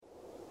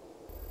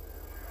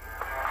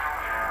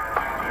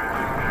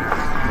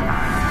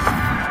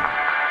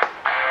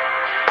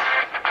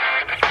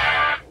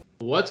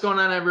What's going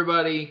on,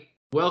 everybody?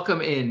 Welcome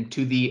in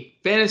to the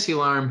Fantasy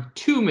Alarm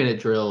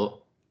 2-Minute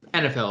Drill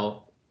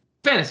NFL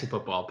Fantasy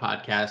Football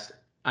Podcast.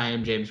 I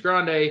am James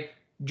Grande,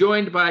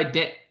 joined by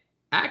Dan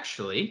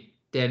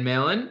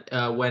Malin.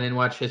 Went and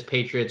watched his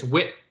Patriots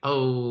Patriots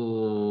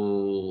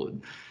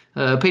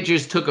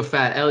took a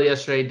fat L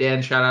yesterday.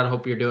 Dan, shout out.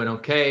 Hope you're doing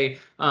okay.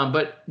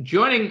 But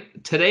joining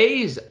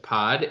today's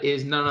pod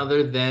is none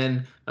other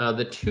than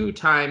the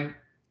two-time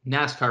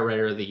NASCAR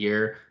Rider of the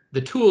Year,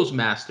 the Tools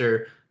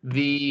Master,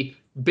 the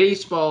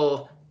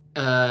baseball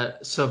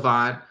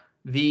savant,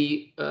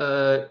 the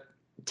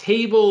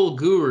table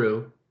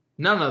guru,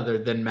 none other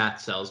than Matt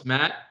Sells.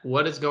 Matt,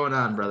 what is going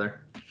on,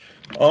 brother?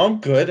 I'm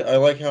good. I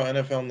like how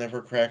NFL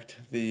never cracked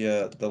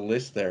the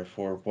list there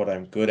for what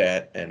I'm good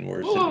at, and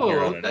we're sitting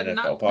here on an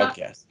NFL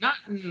podcast.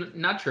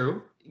 Not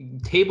true.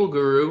 Table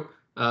guru,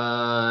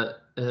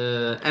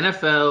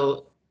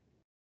 NFL,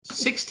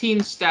 16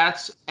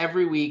 stats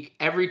every week,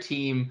 every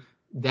team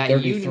that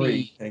 33. You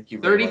need. Thank you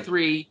very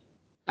 33.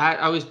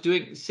 I was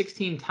doing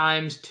 16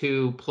 times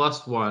 2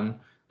 plus 1.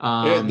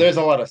 There's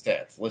a lot of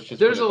stats.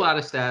 There's a lot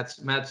of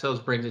stats. Matt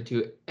Sells brings it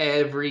to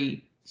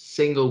every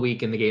single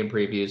week in the game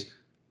previews.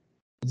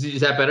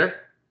 Is that better?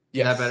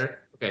 Yes. Is that better?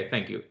 Okay,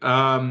 thank you.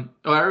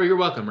 You're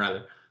welcome,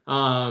 rather.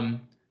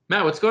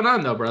 Matt, what's going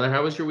on, though, brother?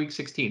 How was your week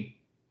 16?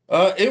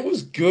 It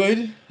was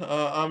good.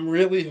 I'm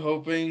really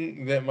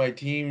hoping that my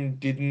team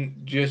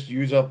didn't just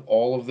use up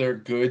all of their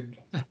good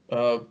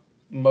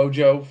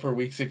mojo for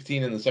week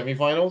 16 in the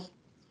semifinals,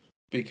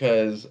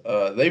 because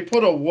they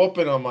put a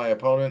whooping on my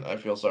opponent. I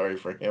feel sorry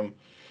for him.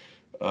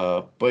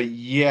 But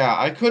yeah,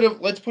 I could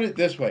have, let's put it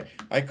this way.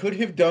 I could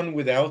have done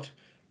without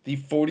the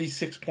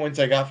 46 points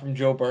I got from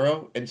Joe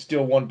Burrow and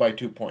still won by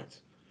 2 points.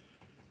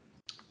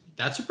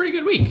 That's a pretty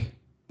good week.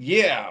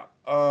 Yeah.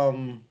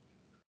 And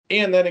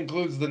that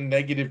includes the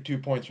negative 2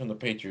 points from the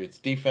Patriots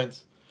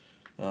defense.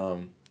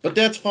 But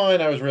that's fine.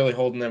 I was really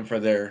holding them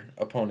for their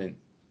opponent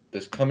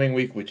this coming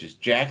week, which is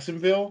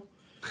Jacksonville.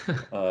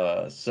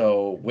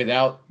 So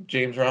without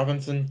James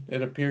Robinson,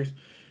 it appears.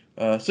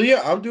 So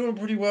yeah, I'm doing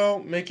pretty well,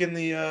 making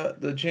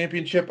the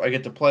championship. I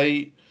get to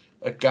play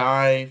a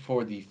guy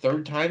for the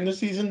third time this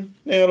season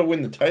now to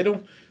win the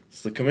title.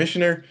 It's the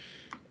commissioner,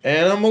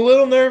 and I'm a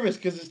little nervous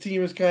because his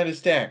team is kind of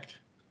stacked.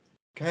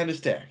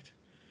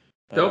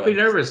 Don't be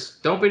nervous.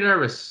 Don't be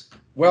nervous.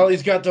 Well,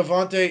 he's got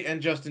Devontae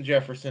and Justin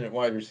Jefferson at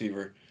wide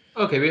receiver.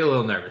 Okay, be a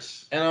little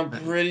nervous. And I'm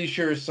pretty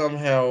sure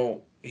somehow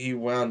he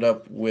wound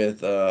up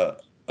with a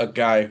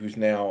guy who's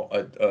now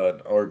an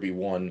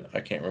RB1.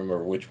 I can't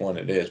remember which one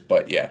it is,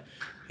 but yeah,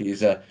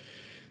 he's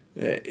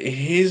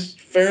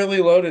fairly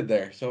loaded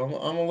there, so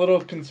I'm a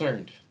little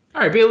concerned.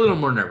 All right, be a little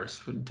more nervous.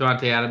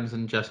 Devontae Adams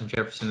and Justin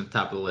Jefferson at the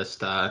top of the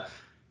list,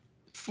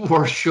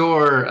 for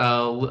sure,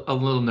 a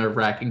little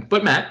nerve-wracking.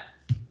 But Matt,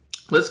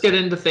 let's get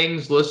into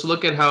things. Let's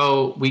look at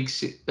how week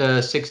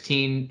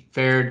 16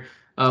 fared,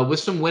 with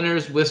some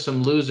winners, with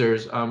some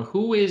losers.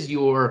 Who is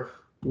your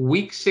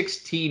week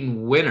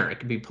 16 winner? It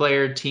could be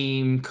player,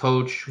 team,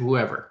 coach,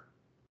 whoever.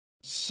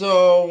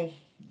 So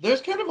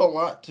there's kind of a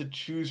lot to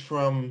choose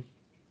from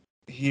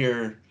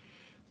here.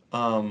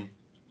 But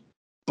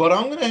I'm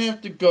going to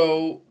have to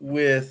go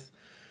with,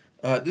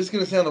 this is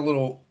going to sound a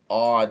little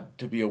odd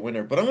to be a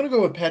winner, but I'm going to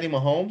go with Patty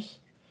Mahomes.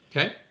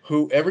 Okay.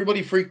 Who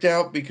everybody freaked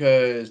out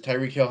because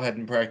Tyreek Hill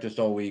hadn't practiced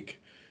all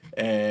week,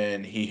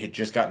 and he had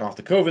just gotten off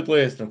the COVID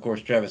list. And of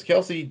course, Travis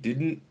Kelce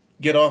didn't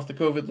get off the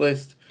COVID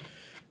list.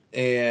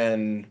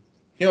 And,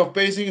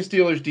 facing a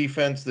Steelers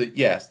defense that,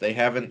 yes, they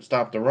haven't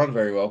stopped the run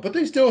very well, but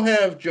they still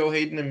have Joe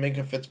Hayden and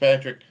Minkah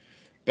Fitzpatrick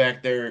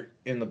back there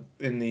in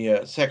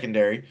the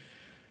secondary.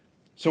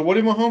 So what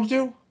did Mahomes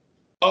do?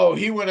 Oh,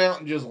 he went out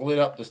and just lit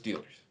up the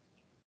Steelers.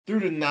 Threw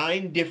to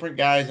 9 different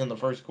guys in the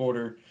first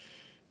quarter.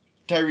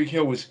 Tyreek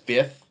Hill was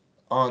 5th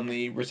on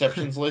the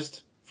receptions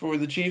list for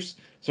the Chiefs.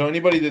 So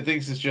anybody that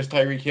thinks it's just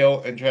Tyreek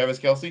Hill and Travis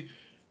Kelce,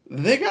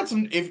 they got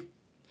some. If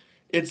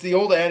it's the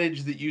old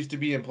adage that used to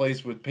be in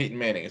place with Peyton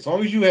Manning, as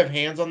long as you have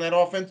hands on that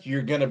offense,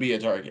 you're gonna be a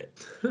target,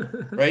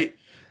 right?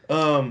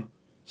 So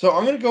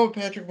I'm gonna go with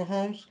Patrick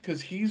Mahomes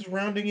because he's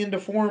rounding into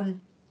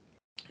form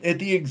at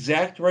the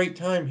exact right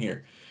time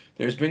here.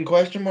 There's been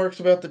question marks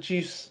about the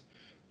Chiefs'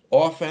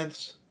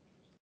 offense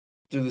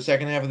through the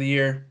second half of the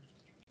year.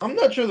 I'm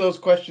not sure those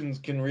questions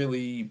can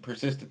really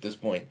persist at this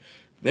point.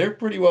 They're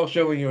pretty well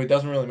showing you it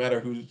doesn't really matter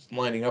who's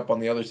lining up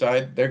on the other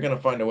side. They're going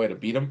to find a way to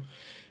beat them.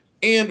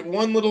 And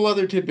one little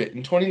other tidbit.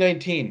 In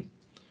 2019,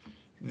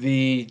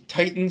 the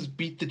Titans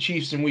beat the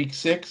Chiefs in Week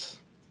 6,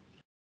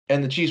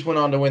 and the Chiefs went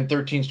on to win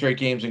 13 straight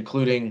games,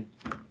 including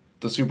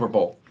the Super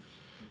Bowl.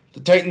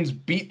 The Titans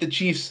beat the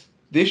Chiefs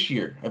this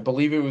year. I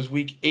believe it was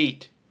Week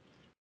 8.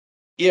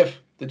 If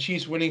the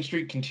Chiefs' winning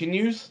streak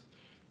continues,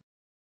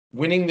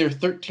 winning their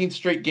 13th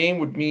straight game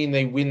would mean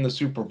they win the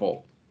Super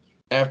Bowl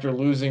after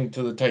losing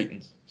to the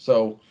Titans.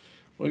 So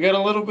we got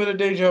a little bit of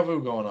deja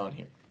vu going on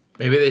here.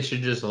 Maybe they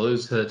should just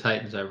lose to the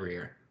Titans every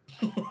year.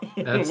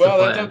 That's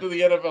up to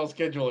the NFL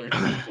schedulers.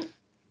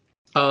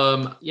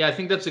 Yeah, I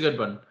think that's a good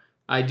one.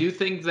 I do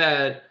think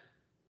that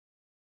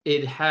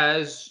it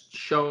has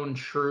shown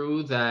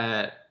true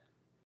that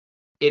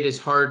it is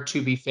hard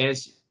to be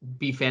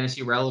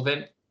fantasy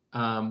relevant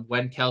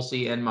when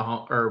Kelsey and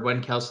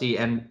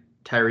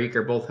Tyreek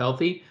are both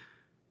healthy.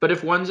 But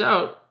if one's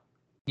out,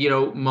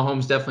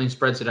 Mahomes definitely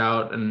spreads it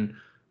out and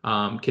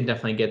can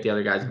definitely get the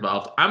other guys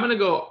involved. I'm gonna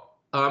go.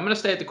 I'm gonna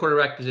stay at the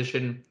quarterback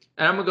position,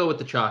 and I'm gonna go with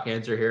the chalk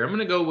answer here. I'm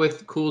gonna go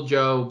with Cool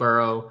Joe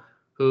Burrow,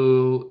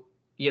 who,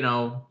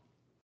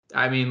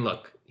 I mean,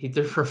 look, he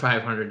threw for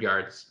 500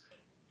 yards.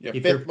 Yeah, He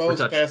fifth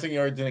most passing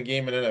yards in a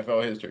game in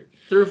NFL history.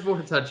 Threw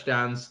 4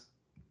 touchdowns.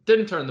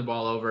 Didn't turn the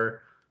ball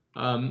over.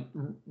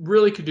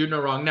 Really could do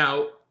no wrong.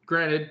 Now,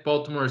 granted,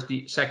 Baltimore's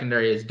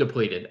secondary is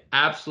depleted.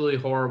 Absolutely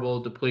horrible,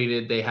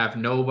 depleted. They have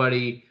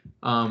nobody.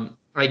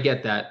 I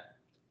get that.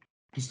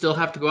 You still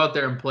have to go out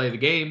there and play the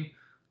game.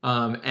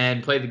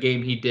 And play the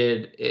game he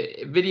did.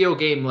 Video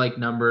game-like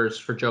numbers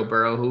for Joe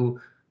Burrow,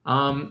 who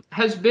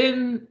has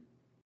been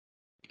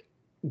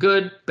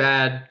good,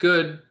 bad,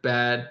 good,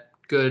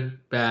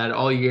 bad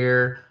all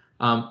year.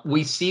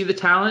 We see the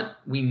talent.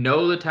 We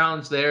know the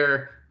talent's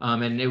there,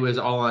 and it was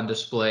all on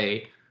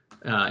display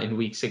in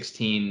Week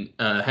 16.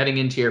 Heading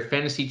into your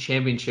fantasy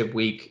championship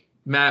week,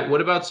 Matt,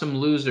 what about some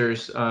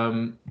losers?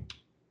 Who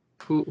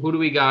do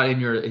we got in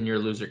your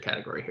loser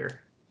category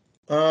here?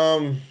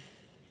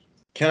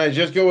 Can I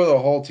just go with a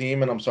whole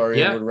team? And I'm sorry,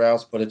 Yep. Edward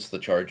Rouse, but it's the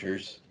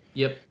Chargers.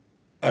 Yep.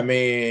 I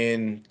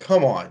mean,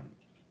 come on.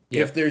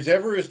 Yep. If there's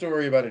ever a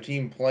story about a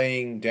team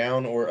playing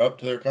down or up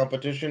to their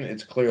competition,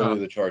 it's clearly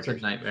the Chargers.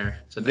 It's a nightmare.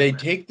 They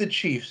take the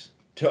Chiefs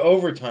to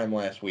overtime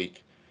last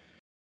week.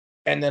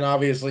 And then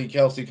obviously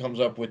Kelsey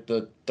comes up with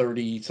the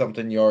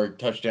 30-something yard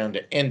touchdown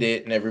to end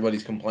it, and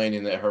everybody's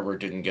complaining that Herbert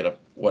didn't get a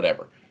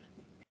whatever.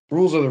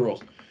 Rules are the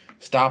rules.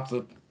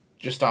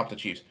 Just stop the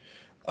Chiefs.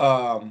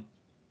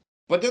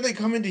 But then they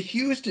come into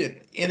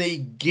Houston in a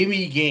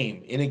gimme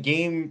game, in a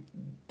game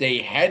they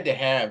had to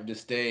have to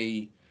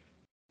stay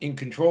in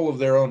control of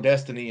their own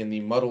destiny in the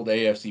muddled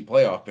AFC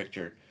playoff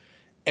picture,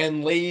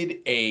 and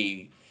laid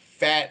a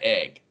fat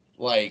egg.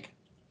 Like,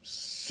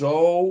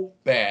 so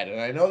bad.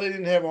 And I know they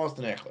didn't have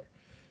Austin Eckler.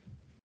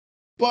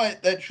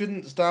 But that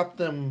shouldn't stop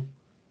them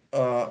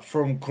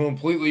from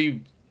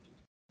completely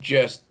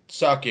just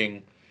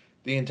sucking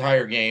the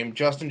entire game.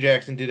 Justin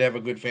Jackson did have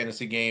a good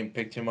fantasy game,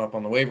 picked him up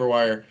on the waiver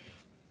wire,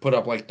 put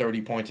up like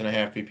 30 points in a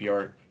half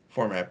PPR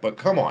format. But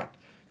come on.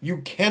 You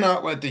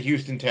cannot let the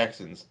Houston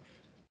Texans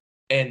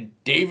and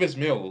Davis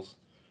Mills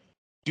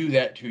do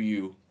that to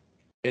you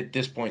at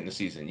this point in the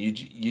season. You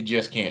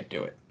just can't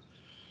do it.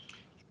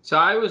 So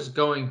I was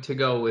going to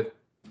go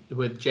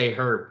with Jay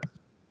Herb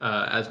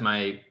as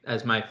my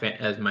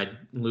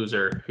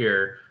loser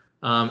here,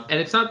 and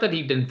it's not that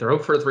he didn't throw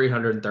for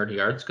 330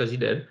 yards, because he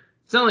did.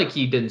 It's not like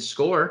he didn't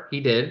score. He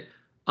did,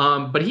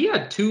 but he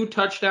had 2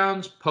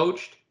 touchdowns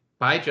poached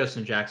by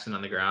Justin Jackson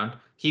on the ground.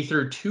 He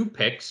threw 2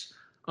 picks.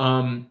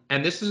 And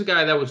this is a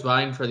guy that was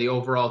vying for the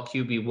overall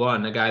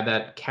QB1, a guy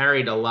that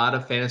carried a lot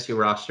of fantasy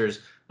rosters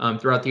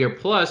throughout the year.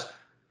 Plus,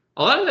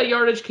 a lot of that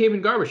yardage came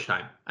in garbage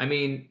time. I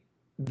mean,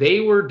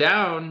 they were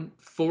down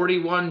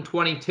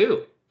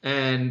 41-22,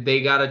 and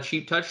they got a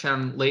cheap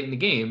touchdown late in the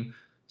game.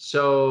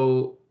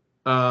 So,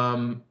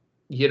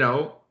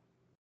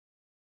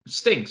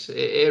 stinks.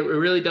 It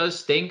really does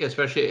stink,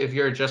 especially if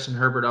you're a Justin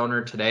Herbert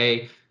owner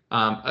today.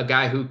 A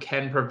guy who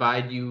can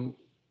provide you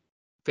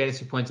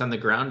fantasy points on the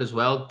ground as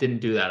well didn't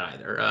do that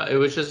either. It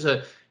was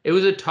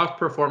a tough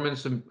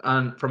performance from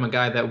a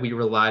guy that we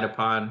relied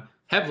upon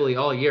heavily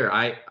all year.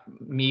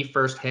 Me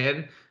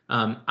firsthand,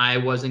 I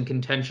was in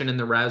contention in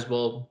the Raz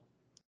Bowl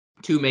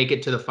to make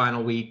it to the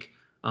final week.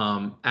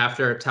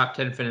 After a top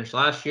 10 finish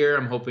last year,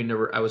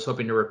 I was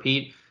hoping to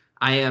repeat.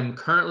 I am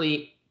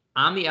currently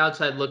on the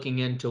outside looking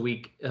into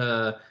week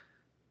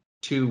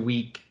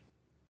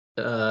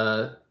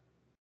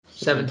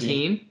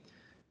 17.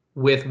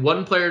 With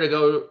 1 player to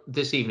go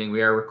this evening.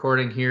 We are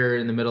recording here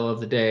in the middle of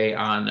the day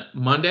on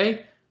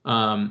Monday.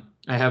 I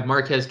have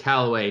Marquez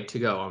Callaway to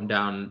go. I'm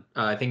down,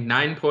 I think,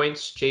 9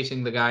 points,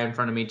 chasing the guy in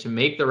front of me to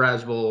make the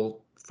Raz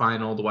Bowl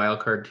final, the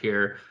wild card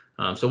tier.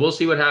 So we'll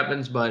see what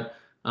happens. But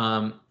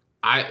in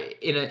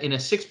a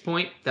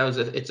 6-point,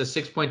 it's a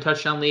 6-point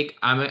touchdown league.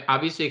 I'm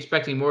obviously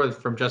expecting more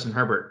from Justin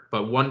Herbert,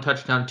 but 1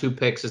 touchdown, 2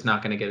 picks is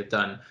not going to get it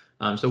done.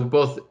 So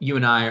both you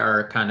and I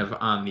are kind of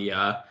on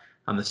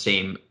the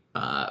same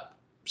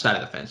side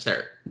of the fence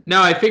there.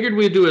 Now, I figured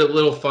we'd do a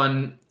little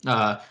fun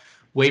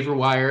waiver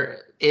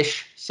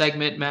wire-ish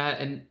segment,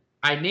 Matt, and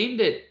I named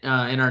it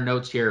in our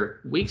notes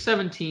here, Week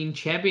 17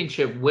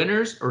 championship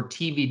winners or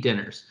TV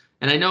dinners.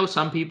 And I know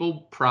some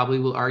people probably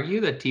will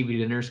argue that TV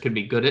dinners can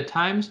be good at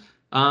times,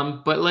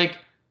 but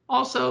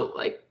also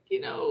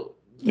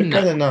they're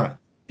kind of not.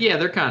 Yeah,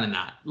 they're kind of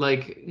not.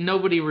 Like,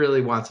 nobody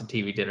really wants a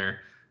TV dinner.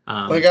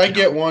 I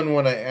get one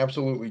when I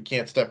absolutely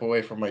can't step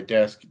away from my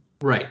desk.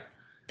 Right.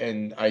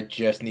 And I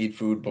just need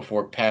food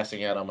before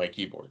passing out on my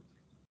keyboard.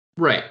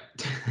 Right.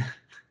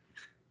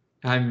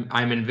 I'm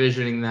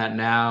envisioning that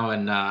now,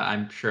 and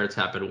I'm sure it's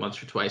happened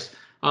once or twice.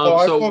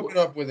 I've woken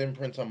up with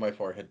imprints on my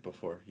forehead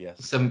before.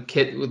 Yes. Some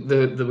kid with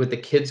the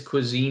kids'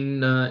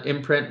 cuisine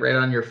imprint right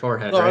on your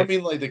forehead. No, right? I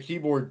mean like the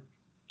keyboard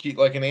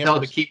like an Oh, the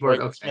ampersand keyboard.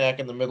 right Okay. smack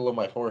in the middle of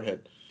my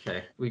forehead.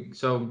 Okay.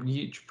 So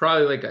you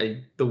probably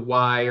like the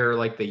Y or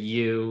like the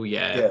U.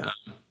 Yeah. Yeah.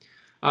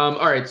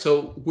 All right.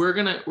 So we're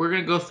gonna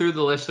go through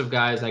the list of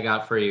guys I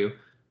got for you,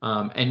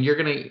 and you're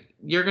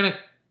gonna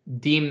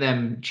deem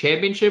them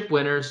championship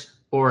winners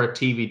or a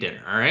TV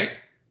dinner. All right.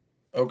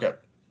 Okay.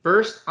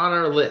 First on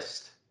our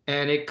list,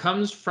 and it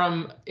comes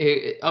from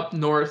up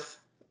north,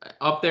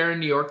 up there in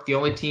New York, the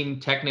only team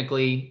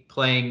technically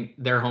playing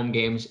their home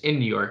games in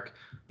New York.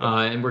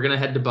 And we're going to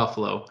head to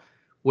Buffalo,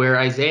 where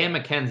Isaiah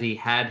McKenzie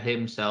had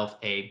himself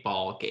a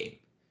ball game.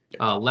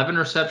 11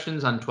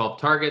 receptions on 12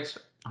 targets,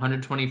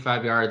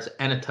 125 yards,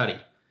 and a tutty.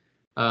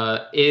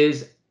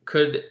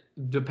 Could,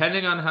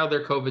 depending on how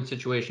their COVID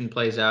situation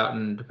plays out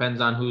and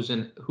depends on who's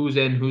in,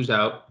 who's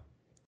out,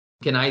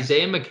 can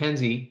Isaiah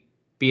McKenzie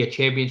be a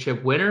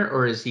championship winner,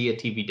 or is he a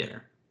TV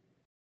dinner?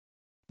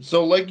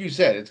 So, like you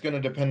said, it's going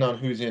to depend on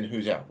who's in,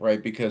 who's out,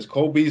 right? Because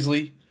Cole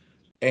Beasley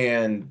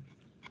and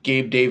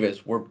Gabe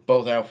Davis were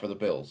both out for the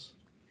Bills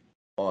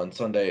on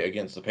Sunday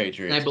against the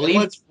Patriots. And I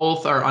believe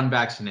both are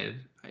unvaccinated.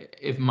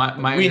 If my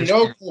we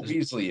know understanding Cole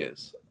Beasley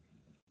is.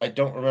 I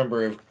don't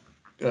remember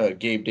if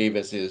Gabe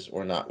Davis is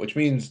or not, which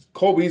means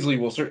Cole Beasley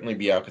will certainly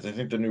be out because I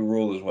think the new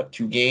rule is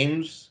 2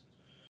 games.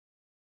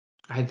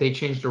 They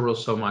changed the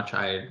rules so much.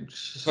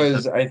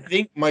 Because I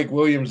think Mike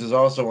Williams is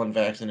also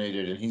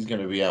unvaccinated and he's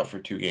going to be out for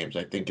 2 games.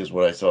 I think is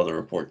what I saw the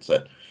report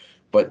said.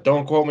 But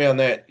don't quote me on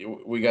that.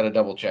 We got to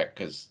double check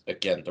because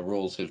again, the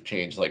rules have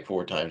changed like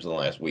 4 times in the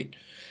last week.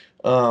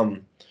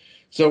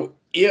 So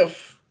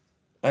if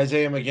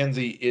Isaiah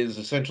McKenzie is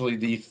essentially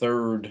the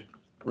third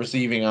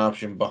receiving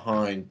option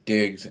behind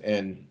Diggs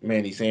and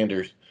Manny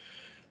Sanders,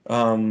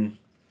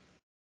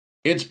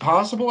 it's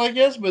possible, I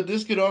guess, but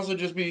this could also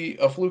just be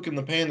a fluke in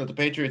the pan that the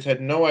Patriots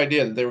had no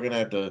idea that they were going to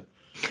have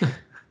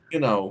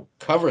to,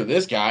 cover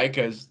this guy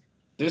because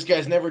this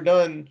guy's never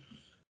done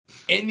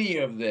any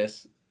of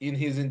this in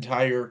his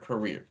entire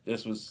career.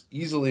 This was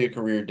easily a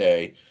career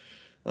day.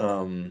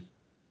 And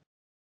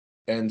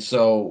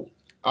so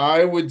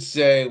I would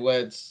say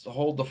let's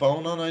hold the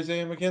phone on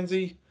Isaiah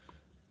McKenzie.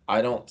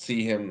 I don't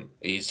see him.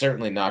 He's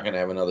certainly not going to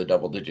have another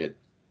double-digit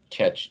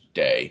catch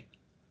day,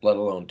 let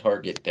alone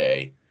target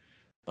day.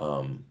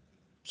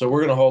 So we're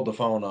going to hold the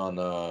phone on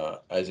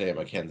Isaiah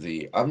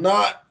McKenzie.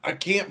 I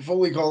can't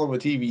fully call him a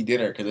TV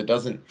dinner because it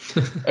doesn't,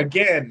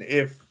 again,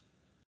 if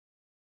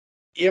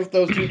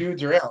those 2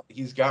 dudes are out,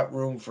 he's got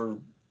room for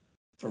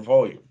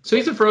volume. So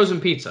he's a frozen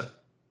pizza.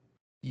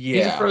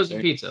 Yeah. He's a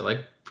frozen pizza,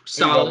 like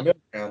solid.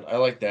 solid. I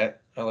like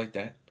that.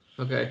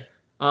 Okay.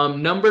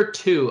 Number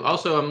 2.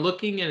 Also, I'm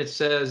looking and it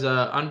says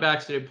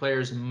unvaccinated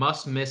players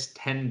must miss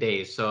 10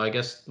 days. So I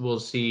guess we'll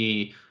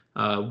see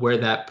where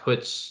that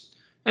puts.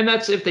 And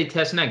that's if they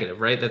test negative,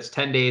 right? That's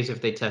 10 days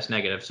if they test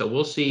negative. So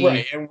we'll see.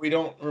 Right, and I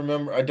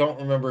don't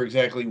remember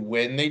exactly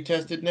when they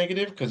tested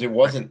negative because it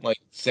wasn't like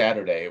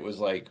Saturday. It was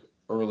like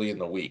early in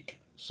the week.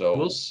 So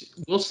we'll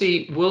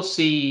see let's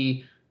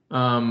see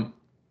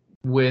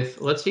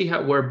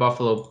where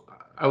Buffalo.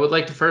 I would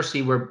like to first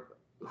see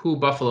who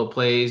Buffalo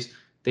plays.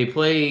 They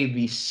play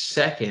the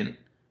 2nd.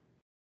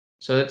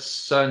 So it's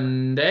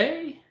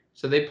Sunday.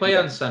 So they play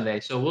on Sunday.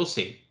 So we'll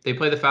see. They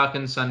play the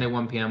Falcons Sunday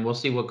 1 p.m. We'll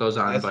see what goes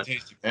on. That's a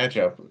tasty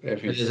matchup.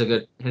 It is a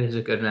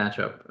good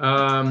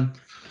matchup.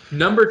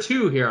 Number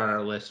 2 here on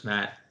our list,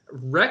 Matt.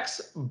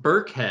 Rex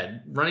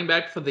Burkhead, running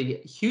back for the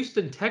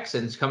Houston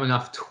Texans, coming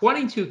off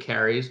 22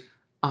 carries,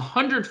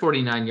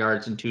 149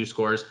 yards, and 2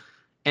 scores.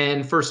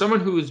 And for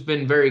someone who's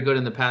been very good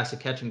in the past at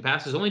catching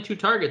passes, only 2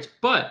 targets.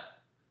 But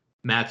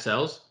Matt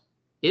Sells,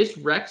 is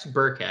Rex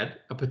Burkhead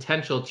a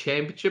potential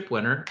championship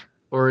winner,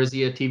 or is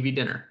he a TV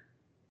dinner?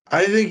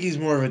 I think he's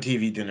more of a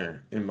TV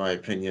dinner, in my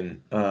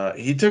opinion.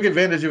 He took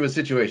advantage of a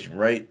situation,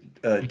 right?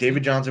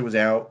 David Johnson was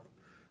out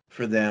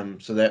for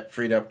them, so that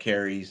freed up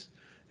carries.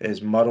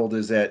 As muddled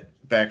as that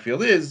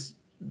backfield is,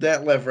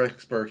 that left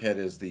Rex Burkhead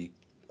as the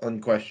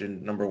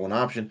unquestioned number 1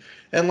 option.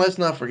 And let's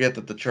not forget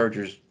that the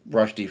Chargers'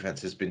 rush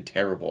defense has been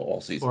terrible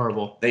all season.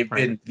 Horrible. They've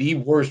been the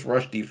worst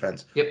rush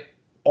defense Yep.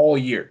 all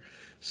year.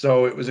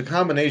 So it was a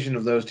combination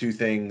of those 2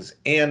 things.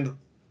 And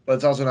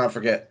let's also not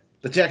forget,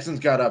 the Texans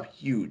got up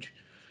huge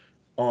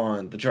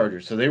on the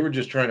Chargers. So they were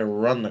just trying to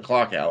run the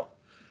clock out.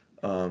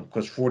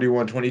 Because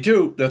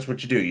 41-22, that's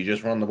what you do. You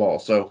just run the ball.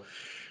 So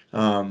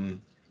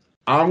I'm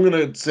going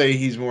to say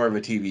he's more of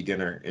a TV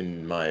dinner,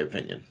 in my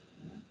opinion.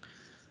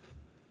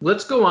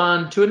 Let's go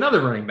on to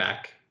another running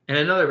back and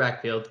another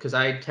backfield, because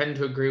I tend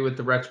to agree with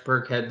the Rex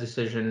Burkhead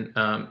decision.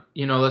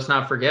 Let's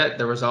not forget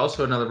there was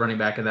also another running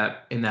back in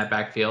that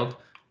backfield,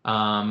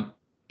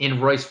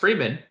 in Royce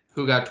Freeman,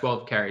 who got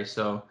 12 carries.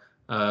 So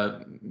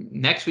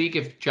next week,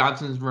 if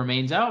Johnson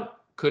remains out,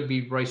 could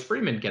be Royce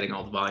Freeman getting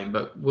all the volume.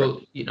 But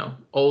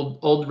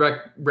old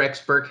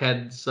Rex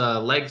Burkhead's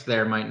legs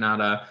there might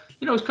not.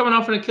 He's coming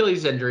off an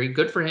Achilles injury.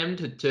 Good for him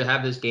to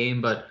have this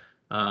game, but.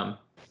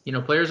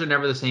 Players are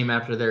never the same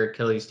after their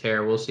Achilles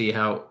tear. We'll see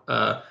how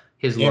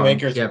his Cam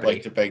Akers longevity. would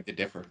like to beg to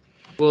differ.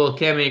 Well,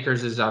 Cam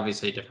Akers is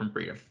obviously a different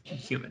breed of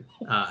human.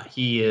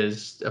 He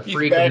is a He's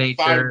freak of back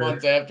nature. 5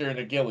 months after an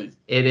Achilles.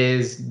 It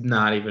is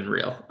not even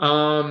real.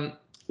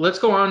 Let's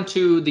go on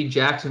to the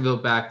Jacksonville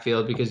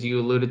backfield because you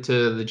alluded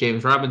to the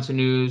James Robinson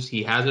news.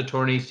 He has a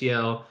torn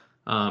ACL.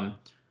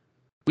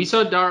 We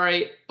saw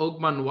Dare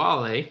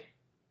Ogunbowale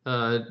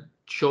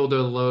shoulder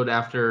the load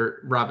after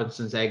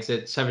Robinson's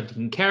exit.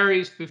 17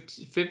 carries,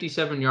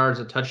 57 yards,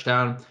 a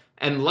touchdown.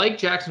 And like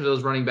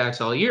Jacksonville's running backs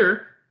all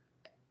year,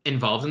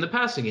 involved in the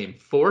passing game.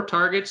 4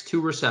 targets, 2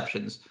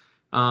 receptions.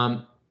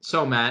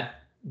 So,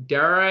 Matt,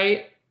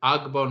 Dare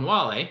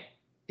Ogunbowale,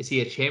 is he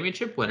a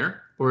championship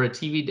winner or a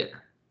TV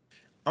dinner?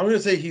 I'm going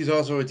to say he's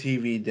also a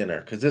TV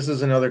dinner because this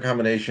is another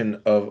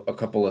combination of a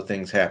couple of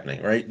things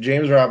happening, right?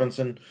 James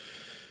Robinson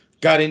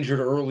got injured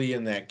early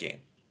in that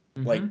game,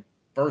 like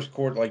first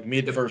quarter, like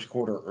mid first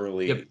quarter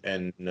early,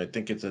 and I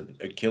think it's an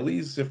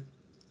Achilles.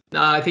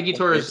 No, I think he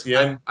tore his.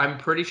 ACL? I'm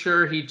pretty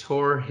sure he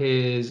tore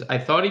his. I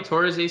thought he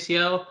tore his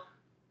ACL.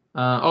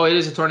 It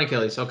is a torn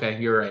Achilles. Okay,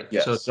 you're right.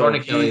 Yeah, So so torn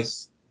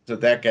Achilles.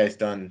 that guy's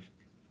done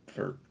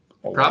for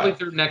a Probably while.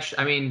 through next.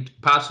 I mean,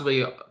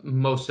 possibly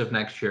most of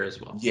next year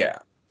as well. Yeah.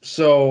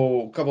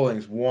 So a couple of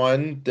things.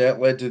 One, that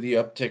led to the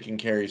uptick in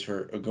carries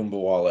for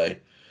Ogunbowale.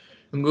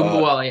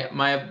 Ogunbowale,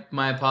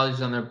 my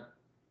apologies on their.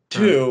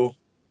 2,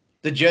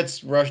 the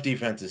Jets' rush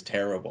defense is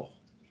terrible.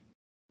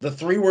 The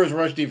 3 worst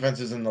rush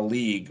defenses in the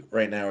league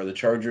right now are the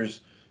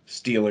Chargers,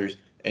 Steelers,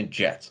 and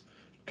Jets.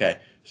 Okay,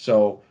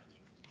 so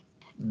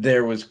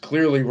there was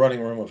clearly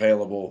running room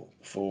available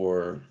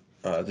for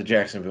the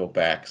Jacksonville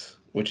backs,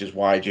 which is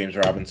why James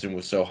Robinson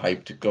was so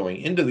hyped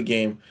going into the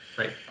game.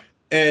 Right.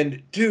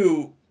 And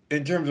 2,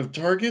 in terms of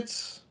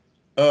targets,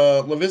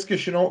 Laviska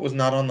Shenault was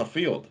not on the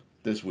field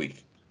this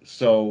week.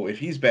 So if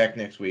he's back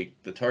next week,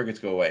 the targets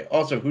go away.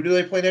 Also, who do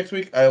they play next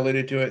week? I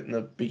alluded to it in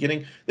the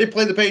beginning. They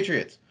play the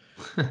Patriots.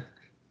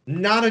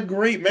 Not a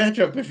great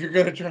matchup if you're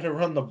going to try to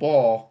run the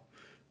ball.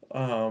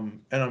 And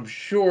I'm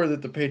sure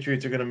that the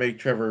Patriots are going to make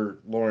Trevor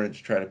Lawrence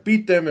try to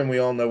beat them, and we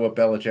all know what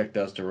Belichick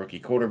does to rookie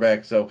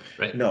quarterbacks. So,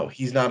 no,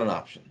 he's not an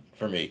option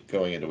for me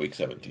going into Week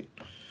 17.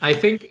 I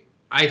think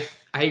I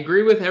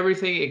agree with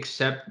everything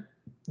except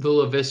the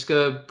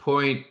Laviska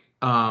point,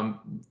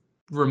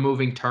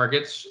 removing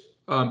targets,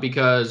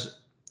 because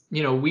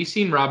we've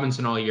seen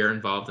Robinson all year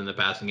involved in the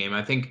passing game.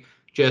 I think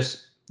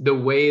just the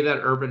way that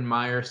Urban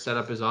Meyer set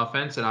up his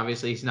offense, and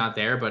obviously he's not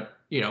there, but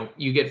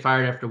you get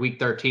fired after week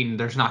 13,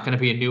 there's not going to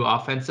be a new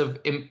offense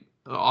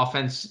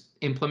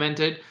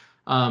implemented.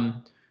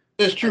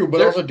 That's true,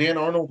 but also Dan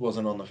Arnold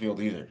wasn't on the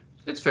field either.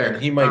 It's fair.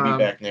 And he might be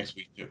back next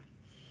week too.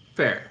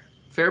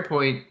 Fair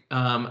point.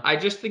 I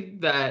just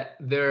think that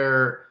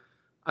they're,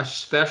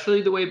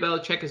 especially the way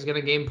Belichick is going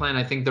to game plan,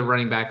 I think the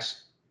running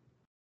backs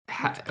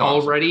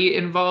already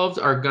involved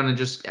are going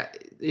to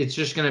it's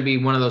just going to be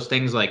one of those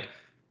things like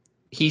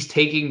he's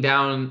taking the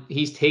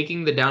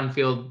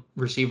downfield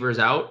receivers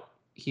out.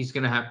 He's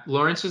going to have,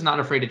 Lawrence is not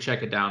afraid to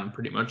check it down,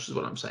 pretty much is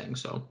what I'm saying.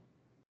 So,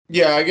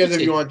 yeah, I guess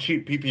if you want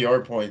cheap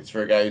PPR points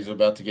for a guy who's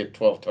about to get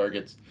 12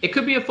 targets, it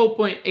could be a full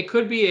point. It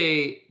could be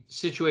a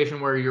situation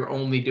where you're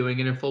only doing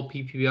it in full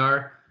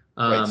PPR.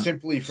 Right,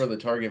 simply for the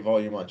target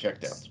volume on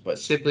checkdowns, but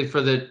simply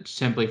for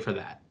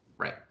that.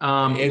 Right.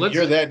 If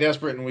you're that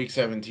desperate in Week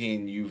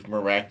 17, you've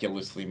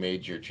miraculously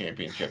made your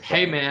championship.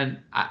 Hey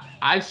man,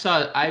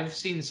 I've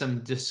seen some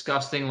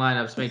disgusting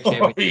lineups make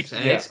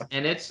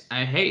championships,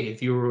 hey,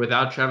 if you were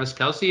without Travis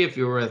Kelce, if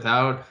you were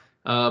without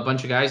a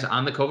bunch of guys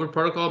on the COVID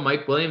protocol,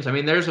 Mike Williams, I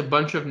mean, there's a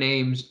bunch of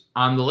names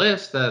on the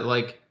list that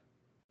like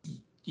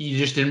you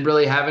just didn't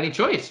really have any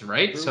choice,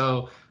 right? True.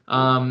 So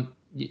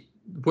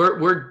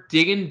we're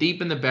digging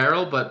deep in the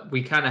barrel, but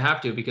we kind of have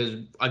to because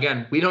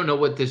again, we don't know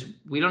what's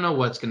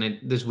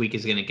this week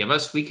is gonna give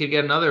us. We could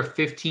get another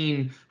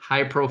 15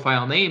 high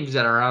profile names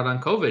that are out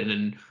on COVID,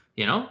 and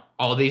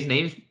all these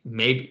names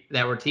maybe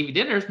that were TV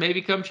dinners may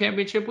become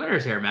championship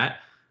winners here, Matt.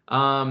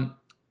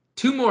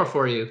 2 more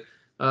for you.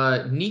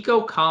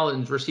 Nico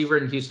Collins, receiver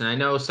in Houston. I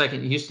know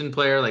second Houston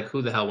player, like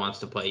who the hell wants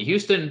to play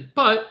Houston,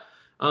 but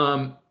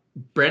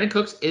Brandon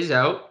Cooks is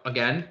out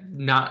again.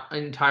 Not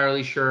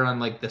entirely sure on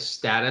like the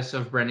status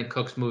of Brandon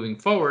Cooks moving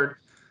forward,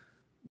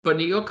 but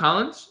Nico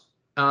Collins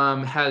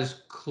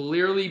has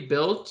clearly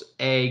built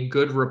a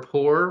good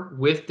rapport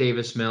with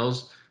Davis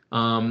Mills.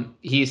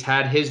 He's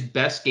had his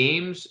best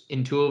games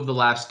in 2 of the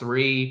last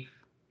 3.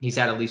 He's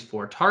had at least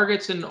 4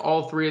 targets in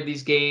all 3 of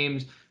these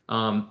games.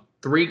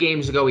 3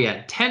 games ago, he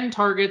had 10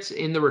 targets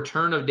in the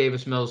return of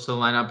Davis Mills to the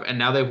lineup, and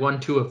now they've won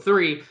 2 of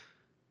 3.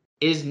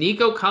 Is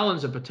Nico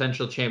Collins a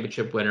potential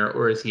championship winner,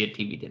 or is he a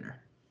TV dinner?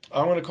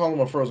 I'm going to call him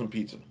a frozen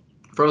pizza.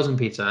 Frozen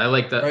pizza. I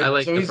like that.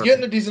 Right? So he's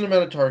getting a decent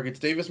amount of targets.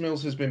 Davis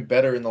Mills has been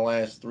better in the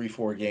last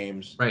 3-4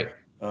 games. Right.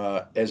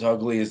 As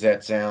ugly as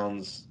that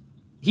sounds,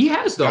 he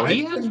has though.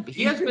 He has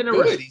been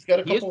good. He's got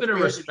a couple of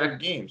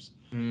respect games.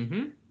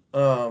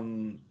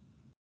 Mm-hmm.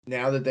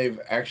 Now that they've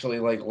actually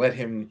like let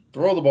him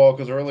throw the ball,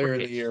 because earlier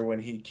in the year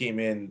when he came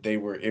in,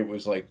 it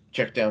was like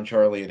check down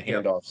Charlie and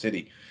handoff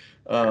City.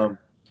 And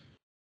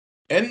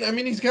I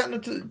mean,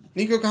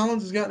 Nico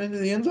Collins has gotten into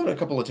the end zone a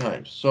couple of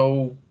times.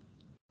 So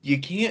you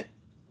can't,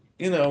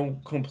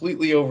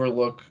 completely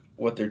overlook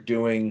what they're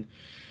doing.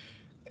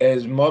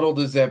 As muddled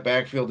as that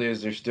backfield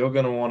is, they're still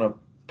going to want to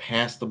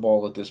pass the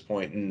ball at this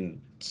point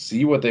and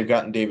see what they've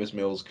got in Davis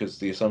Mills, because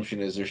the assumption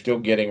is they're still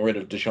getting rid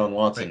of Deshaun Right.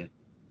 Watson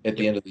at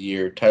the Yep. end of the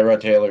year. Tyrod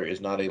Taylor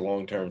is not a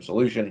long-term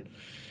solution.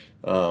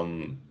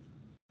 Um,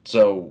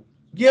 so,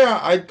 yeah,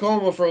 I'd call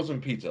him a frozen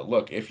pizza.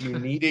 Look, if you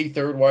need a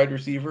third wide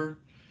receiver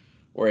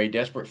or a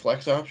desperate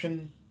flex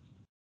option,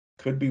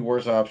 could be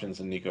worse options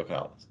than Nico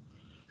Collins.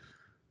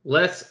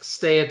 Let's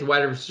stay at the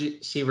wide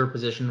receiver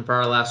position for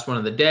our last one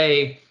of the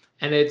day,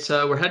 and it's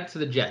we're headed to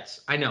the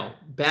Jets. I know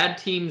bad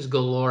teams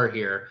galore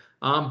here,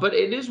 but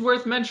it is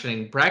worth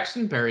mentioning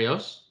Braxton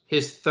Berrios,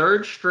 his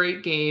third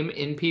straight game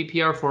in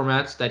PPR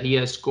formats that he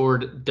has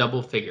scored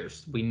double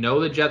figures. We know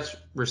the Jets'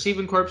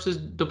 receiving corps is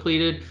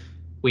depleted.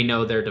 We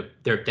know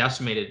they're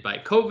decimated by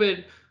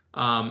COVID.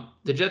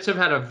 The Jets have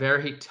had a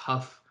very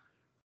tough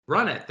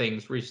run at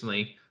things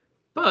recently,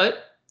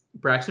 but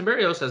Braxton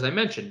Berrios, as I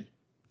mentioned,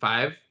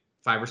 five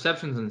five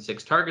receptions and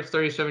 6 targets,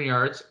 37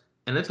 yards,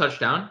 and a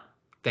touchdown,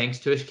 thanks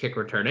to his kick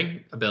returning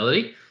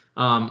ability.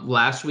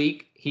 Last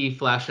week he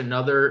flashed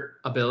another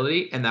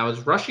ability, and that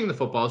was rushing the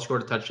football,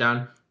 scored a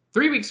touchdown.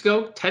 3 weeks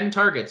ago, 10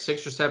 targets,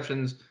 6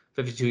 receptions,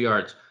 52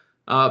 yards.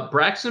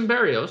 Braxton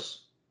Berrios,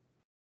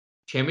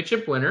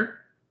 championship winner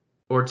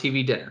or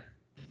TV dinner?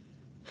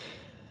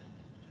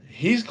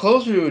 He's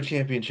closer to a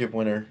championship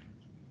winner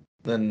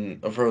than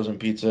a frozen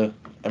pizza.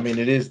 I mean,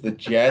 it is the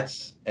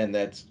Jets, and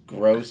that's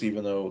gross,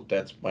 even though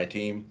that's my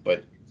team,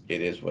 but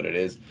it is what it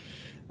is.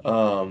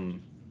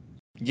 Um,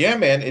 yeah,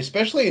 man,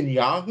 especially in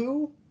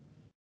Yahoo,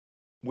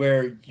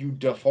 where you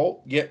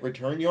default get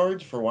return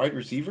yards for wide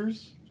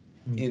receivers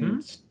Mm-hmm.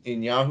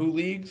 in Yahoo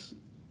leagues.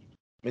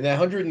 I mean, that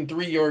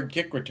 103-yard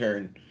kick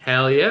return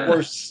Hell yeah.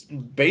 was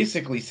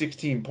basically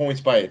 16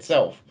 points by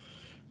itself,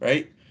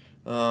 right?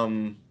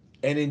 Um,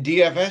 and in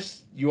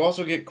DFS, you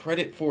also get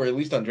credit for, at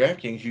least on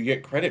DraftKings, you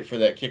get credit for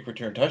that kick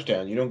return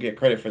touchdown. You don't get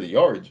credit for the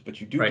yards, but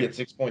you do Right. get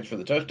 6 points for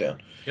the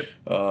touchdown.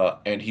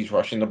 Yep. And he's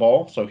rushing the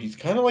ball, so he's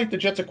kind of like the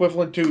Jets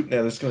equivalent to,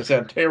 now this is going to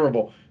sound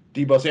terrible,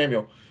 Debo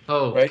Samuel,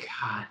 Oh right?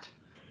 God.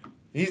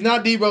 He's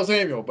not Debo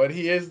Samuel, but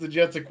he is the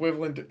Jets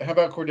equivalent. How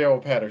about Cordell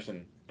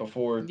Patterson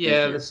before this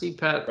Yeah, the year,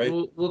 CPAT. right?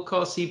 We'll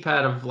call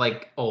CPAT of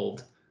like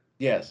old.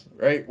 Yes,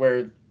 right?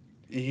 Where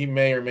he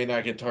may or may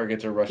not get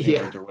targets or rushing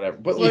Yeah. yards or whatever.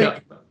 But,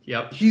 Yep. like,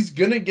 Yep. he's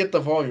going to get the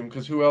volume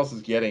because who else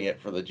is getting it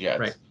for the Right.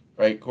 Jets,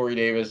 right? Corey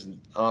Davis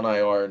on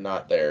IR,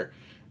 not there.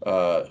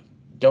 Uh,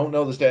 don't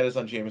know the status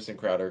on Jamison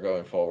Crowder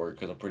going forward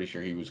because I'm pretty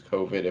sure he was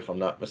COVID, if I'm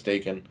not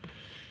mistaken.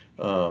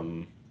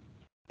 Um,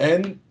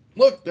 and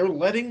look, they're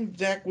letting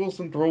Zach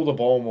Wilson throw the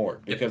ball more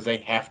Yep. because they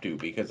have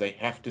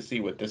to see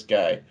what this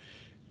guy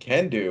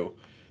can do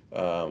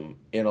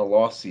in a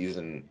lost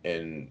season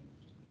and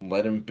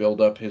let him build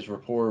up his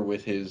rapport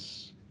with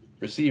his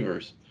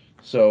receivers.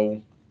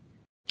 So,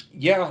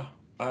 yeah,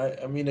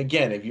 I mean,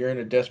 again, if you're in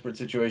a desperate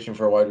situation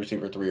for a wide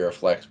receiver three or a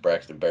flex,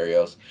 Braxton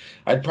Berrios,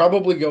 I'd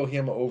probably go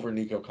him over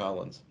Nico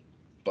Collins.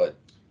 But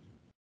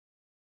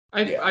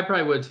yeah, I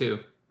probably would too.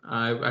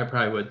 I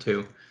probably would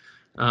too.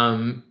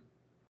 Um,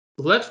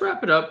 let's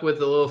wrap it up with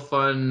a little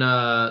fun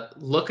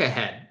look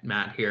ahead,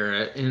 Matt.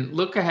 Here and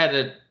look ahead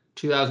at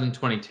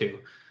 2022.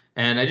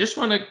 And I just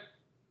want to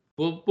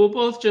we'll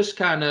both just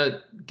kind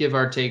of give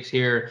our takes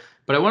here,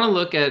 but I want to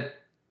look at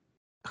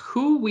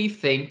who we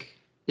think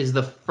is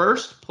the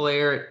first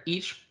player at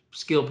each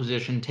skill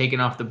position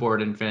taken off the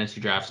board in fantasy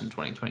drafts in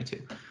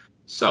 2022.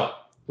 So,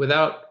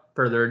 without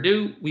further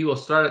ado, we will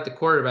start at the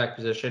quarterback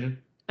position,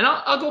 and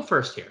I'll go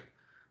first here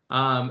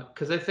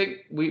because I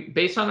think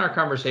based on our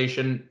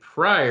conversation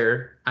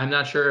prior, I'm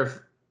not sure if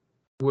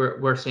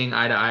we're seeing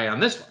eye to eye on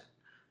this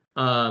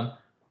one.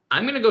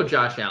 I'm going to go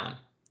Josh Allen,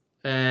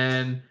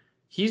 and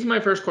he's my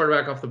first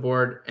quarterback off the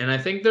board, and I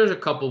think there's a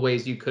couple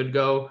ways you could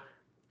go.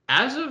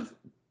 As of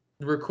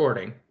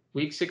recording,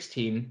 week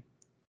 16,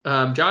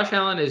 Josh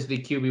Allen is the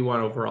QB1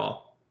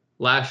 overall.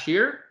 Last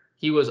year,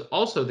 he was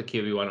also the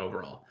QB1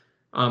 overall.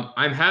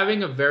 I'm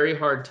having a very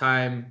hard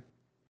time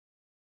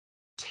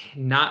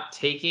not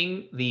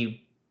taking the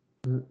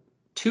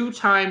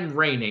 2-time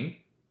reigning,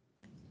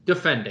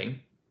 defending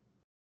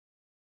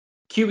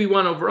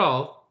QB1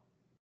 overall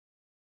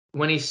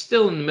when he's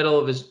still in the middle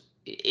of his,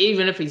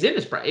 even if he's in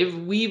his prime. If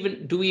we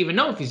even do we even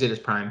know if he's in his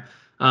prime?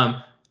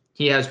 Um,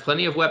 he has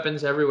plenty of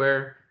weapons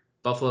everywhere.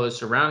 Buffalo is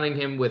surrounding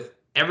him with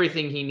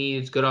everything he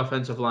needs. Good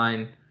offensive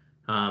line.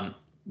 Um,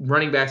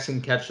 Running backs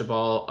can catch the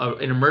ball.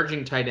 An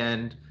emerging tight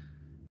end.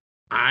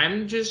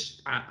 I'm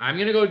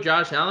gonna go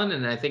Josh Allen,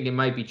 and I think it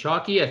might be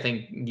chalky. I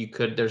think you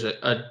could. There's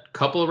a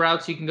couple of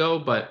routes you can go,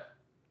 but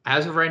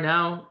as of right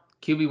now,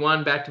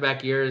 QB1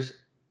 back-to-back years,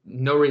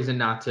 no reason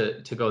not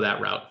to go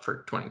that route for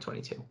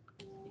 2022.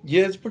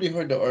 yeah, it's pretty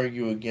hard to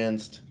argue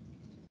against.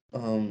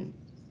 Um,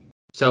 I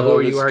So don't who know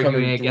are if this you is arguing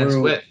coming against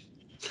through. with?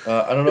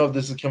 I don't know if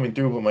this is coming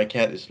through, but my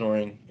cat is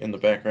snoring in the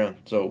background.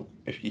 So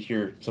if you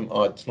hear some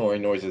odd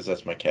snoring noises,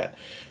 that's my cat.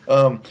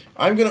 I'm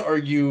going to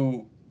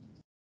argue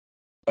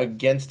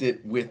against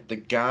it with the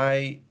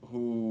guy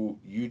who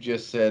you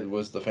just said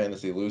was the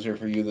fantasy loser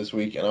for you this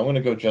week, and I'm going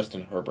to go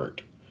Justin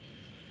Herbert.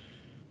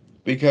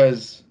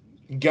 Because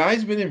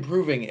guy's been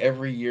improving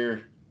every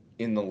year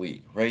in the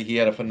league, right? He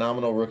had a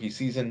phenomenal rookie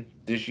season.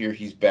 This year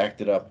he's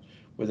backed it up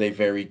with a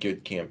very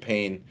good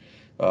campaign,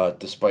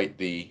 despite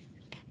the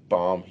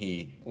bomb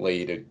he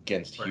laid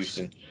against Of course.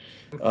 Houston.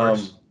 Of Um,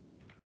 course.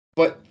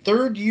 but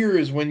third year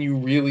is when you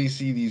really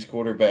see these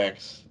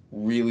quarterbacks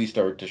really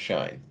start to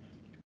shine.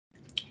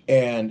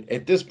 And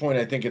at this point,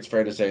 I think it's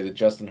fair to say that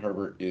Justin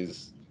Herbert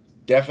is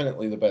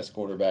definitely the best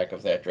quarterback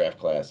of that draft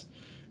class.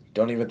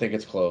 Don't even think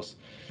it's close.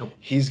 Nope.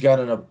 He's got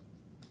an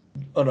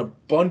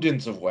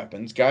abundance of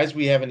weapons, guys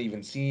we haven't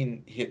even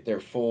seen hit their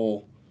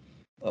full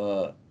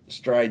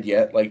stride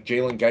yet. Like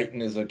Jalen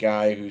Guyton is a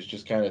guy who's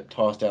just kind of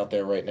tossed out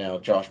there right now.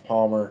 Josh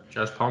Palmer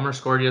Josh Palmer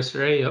scored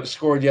yesterday. Yep.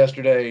 scored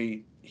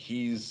yesterday.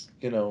 He's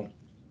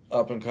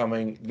up and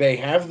coming. They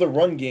have the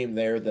run game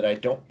there that I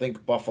don't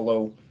think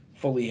Buffalo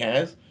fully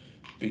has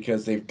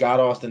because they've got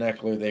Austin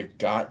Eckler, they've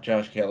got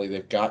Josh Kelly,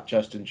 they've got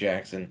Justin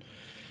Jackson.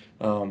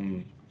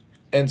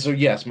 And so,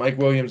 yes, Mike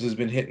Williams has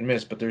been hit and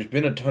miss, but there's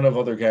been a ton of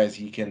other guys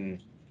he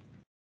can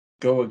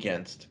go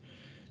against.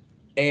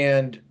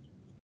 And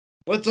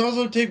let's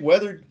also take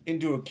weather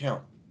into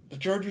account. The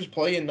Chargers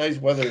play in nice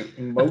weather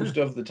most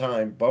of the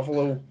time.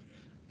 Buffalo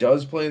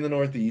does play in the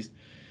Northeast.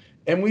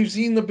 And we've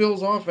seen the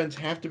Bills' offense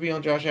have to be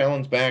on Josh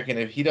Allen's back, and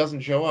if he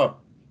doesn't show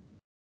up,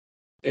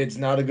 it's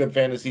not a good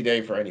fantasy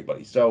day for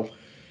anybody. So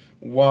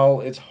while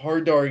it's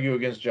hard to argue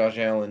against Josh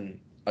Allen,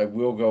 I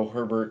will go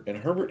Herbert. And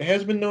Herbert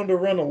has been known to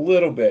run a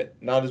little bit,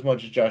 not as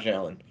much as Josh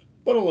Allen,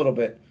 but a little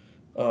bit.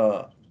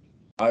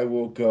 I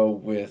will go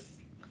with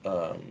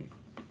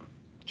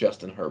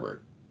Justin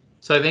Herbert.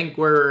 So I think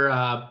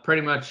we're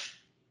pretty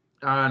much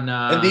on.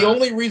 And the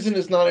only reason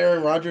it's not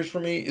Aaron Rodgers for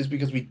me is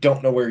because we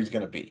don't know where he's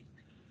going to be.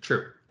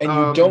 True. And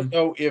you don't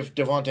know if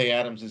Davante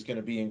Adams is going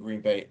to be in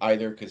Green Bay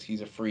either because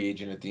he's a free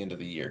agent at the end of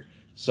the year.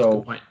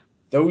 So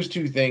those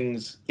two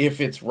things, if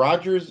it's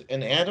Rodgers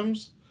and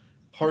Adams,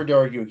 hard to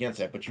argue against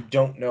that. But you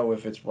don't know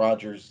if it's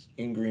Rodgers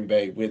in Green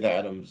Bay with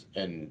Adams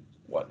and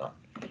whatnot.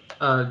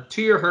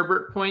 To your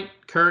Herbert point,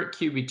 current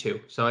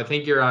QB2. So I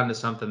think you're onto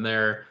something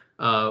there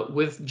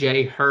with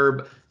Jay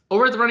Herb.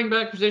 Over at the running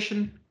back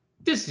position,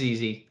 this is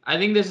easy. I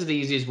think this is the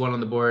easiest one on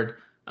the board.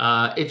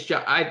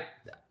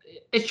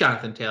 It's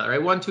Jonathan Taylor,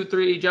 right? 1, 2,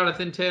 3,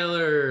 Jonathan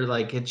Taylor.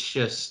 Like it's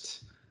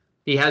just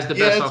he has the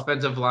best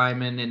offensive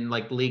lineman in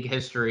like league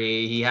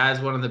history. He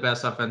has one of the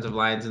best offensive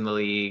lines in the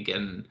league,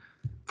 and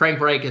Frank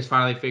Reich is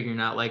finally figuring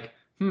out like,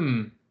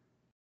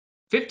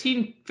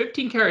 15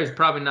 carries is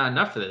probably not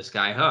enough for this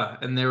guy, huh?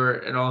 And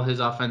all his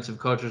offensive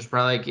coaches were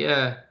probably like,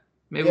 yeah,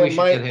 maybe we should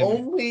get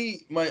him.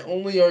 My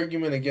only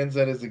argument against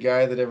that is the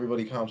guy that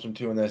everybody comps him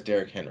to, and that's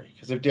Derrick Henry.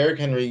 Because if Derrick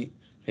Henry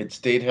had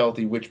stayed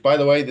healthy, which by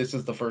the way, this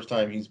is the first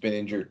time he's been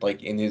injured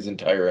like in his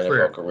entire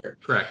NFL career.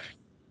 Correct.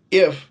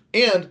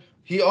 And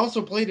he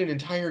also played an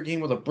entire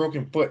game with a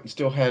broken foot and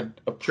still had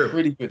a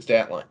pretty good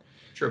stat line.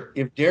 True.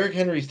 If Derrick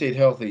Henry stayed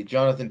healthy,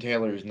 Jonathan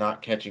Taylor is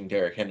not catching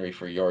Derrick Henry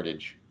for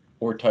yardage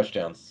or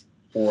touchdowns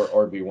or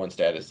RB1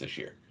 status this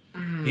year.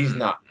 He's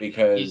not,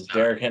 because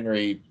Derrick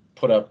Henry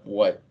put up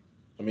what?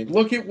 I mean,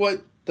 look at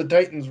what the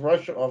Titans'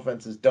 rush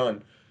offense has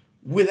done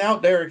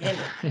without Derrick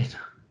Henry,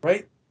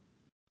 right?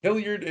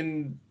 Hilliard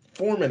and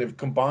Foreman have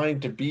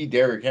combined to be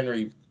Derrick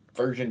Henry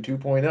version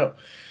 2.0.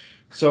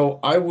 So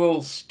I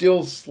will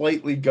still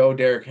slightly go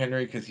Derrick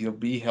Henry because he'll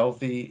be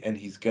healthy and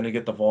he's going to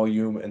get the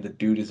volume, and the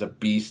dude is a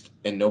beast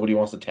and nobody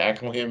wants to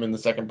tackle him in the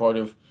second part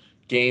of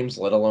games,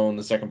 let alone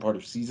the second part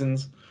of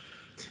seasons.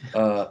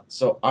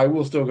 So I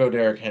will still go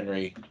Derrick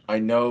Henry. I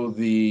know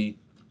the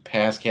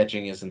pass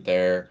catching isn't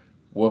there.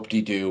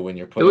 Whoop-de-doo when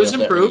you're putting up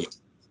that many.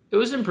 It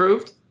was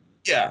improved.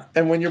 Yeah,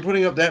 and when you're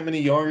putting up that many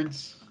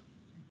yards,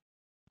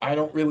 I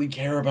don't really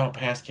care about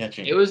pass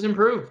catching. It was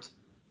improved.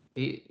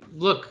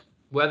 Look,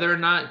 whether or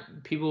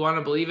not people want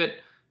to believe it,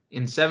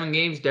 in 7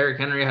 games, Derrick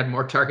Henry had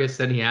more targets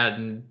than he had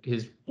in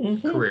his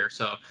career.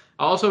 So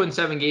also in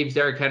 7 games,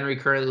 Derrick Henry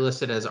currently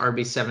listed as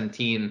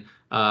RB17.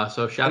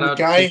 So shout out.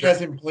 The guy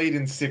hasn't played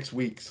in 6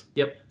 weeks.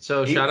 Yep.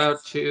 So shout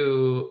out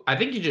to, I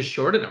think you just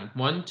shorted him.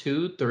 1,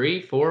 2,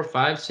 3, 4,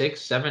 5,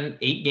 6, 7,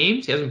 8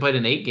 games. He hasn't played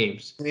in 8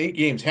 games. In 8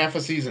 games, half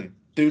a season.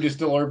 Dude is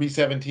still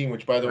RB17,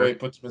 which by the way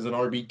puts him as an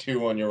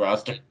RB2 on your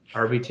roster.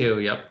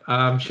 RB2, yep.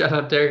 Shout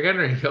out Derrick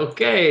Henry.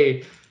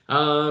 Okay.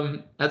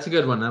 That's a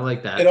good one. I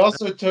like that. It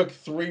also took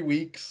 3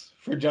 weeks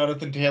for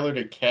Jonathan Taylor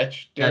to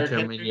catch Derrick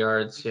Henry in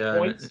yards,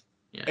 points,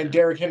 and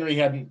Derrick Henry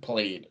hadn't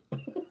played.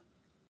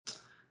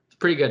 It's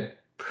pretty good.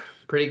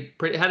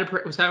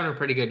 Was having a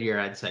pretty good year,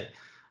 I'd say.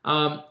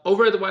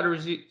 Over at the wide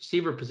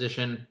receiver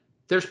position,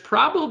 there's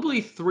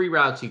probably 3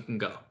 routes you can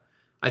go.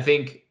 I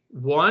think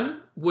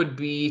one would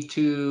be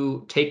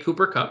to take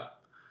Cooper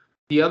Kupp.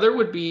 The other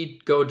would be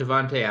go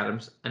Davante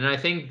Adams. And I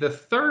think the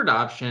third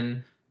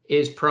option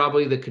is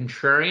probably the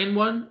contrarian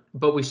one,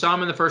 but we saw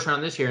him in the first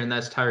round this year, and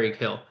that's Tyreek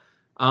Hill.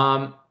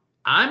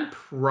 I'm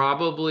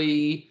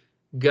probably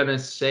going to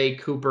say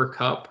Cooper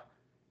Kupp,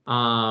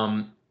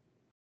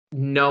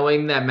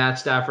 knowing that Matt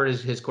Stafford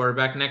is his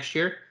quarterback next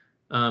year.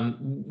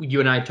 You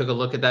and I took a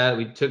look at that.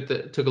 We took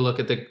a look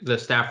at the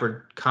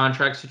Stafford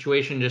contract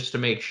situation just to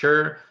make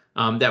sure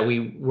that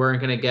we weren't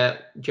going to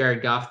get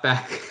Jared Goff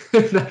back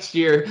next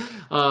year.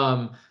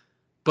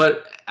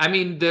 But I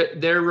mean,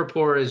 their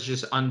rapport is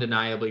just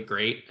undeniably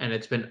great, and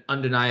it's been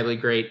undeniably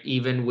great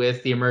even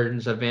with the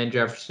emergence of Van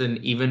Jefferson,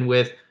 even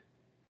with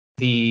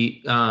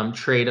the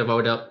trade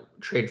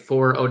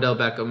for Odell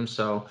Beckham.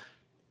 So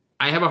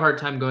I have a hard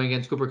time going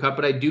against Cooper Kupp,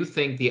 but I do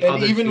think the And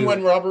other even two,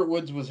 when Robert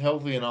Woods was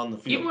healthy and on the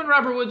field. even when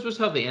Robert Woods was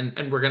healthy,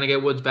 and we're gonna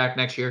get Woods back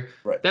next year.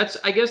 Right.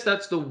 I guess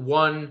that's the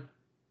one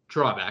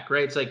drawback,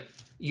 right? It's like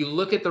you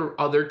look at the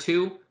other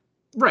two,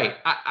 right?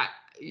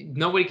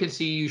 Nobody can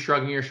see you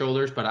shrugging your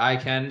shoulders, but I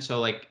can. So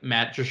like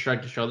Matt just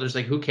shrugged his shoulders.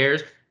 Like who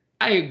cares?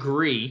 I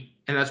agree,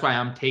 and that's why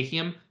I'm taking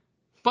him.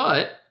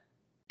 But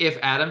if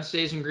Adams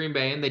stays in Green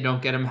Bay and they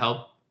don't get him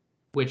help,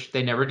 which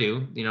they never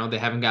do, they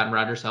haven't gotten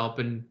Rodgers help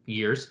in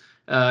years.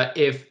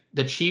 If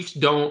the Chiefs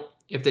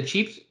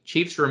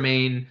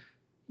remain,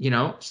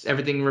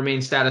 everything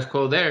remains status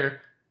quo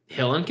there.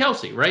 Hill and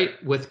Kelce,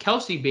 right? With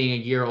Kelce being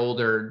a year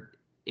older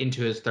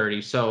into his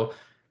 30s. So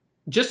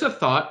just a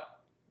thought,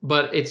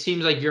 but it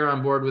seems like you're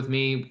on board with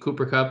me.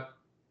 Cooper Kupp,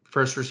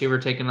 first receiver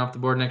taken off the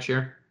board next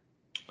year.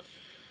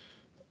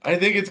 I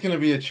think it's going to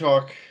be a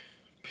chalk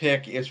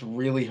pick. It's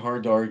really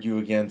hard to argue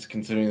against,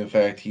 considering the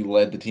fact he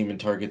led the team in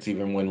targets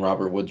even when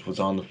Robert Woods was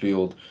on the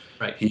field.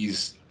 Right.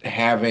 He's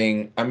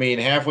halfway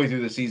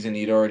through the season,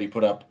 he'd already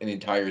put up an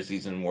entire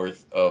season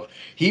worth of.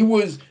 He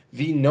was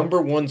the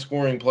number one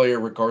scoring player,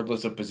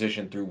 regardless of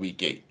position, through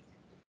week 8.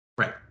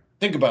 Right.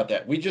 Think about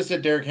that. We just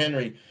said Derrick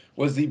Henry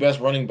was the best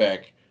running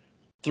back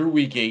through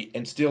week 8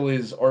 and still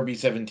is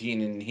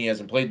RB17, and he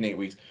hasn't played in 8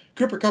 weeks.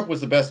 Cooper Kupp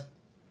was the best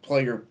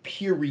player,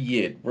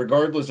 period,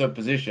 regardless of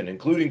position,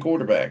 including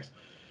quarterbacks,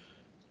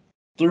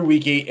 through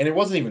week 8, and it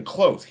wasn't even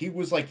close. He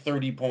was like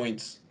 30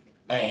 points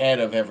ahead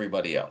of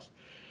everybody else.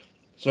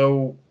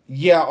 So,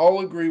 yeah, I'll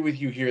agree with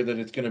you here that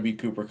it's going to be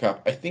Cooper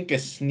Kupp. I think a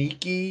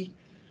sneaky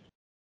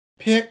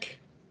pick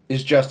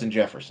is Justin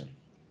Jefferson.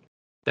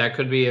 That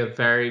could be a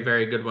very,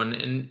 very good one.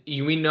 And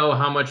we know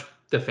how much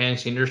the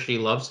fantasy industry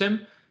loves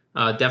him.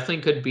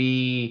 Definitely could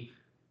be.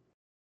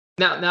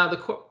 Now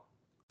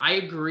I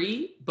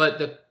agree, but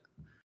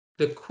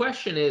the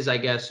question is, I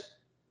guess,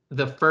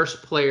 the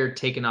first player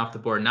taken off the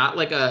board, not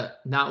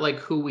like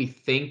who we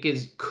think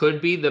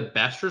could be the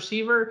best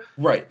receiver.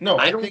 Right. No,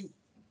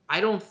 I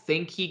don't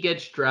think he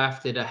gets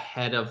drafted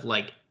ahead of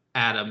like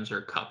Adams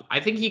or Kupp. I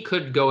think he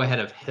could go ahead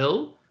of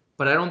Hill,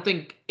 but I don't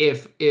think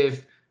if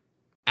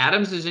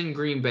Adams is in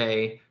Green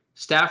Bay,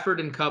 Stafford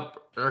and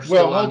Kupp are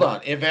still Well, hold on.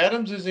 If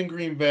Adams is in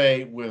Green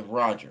Bay with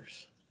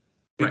Rodgers,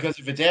 because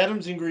if it's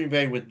Adams in Green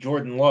Bay with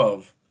Jordan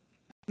Love,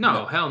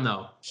 no, hell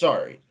no.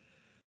 Sorry.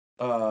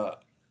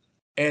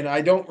 And I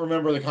don't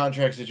remember the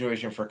contract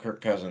situation for Kirk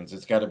Cousins.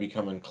 It's got to be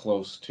coming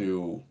close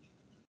to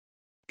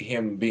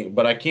him being,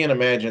 but I can't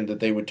imagine that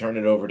they would turn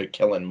it over to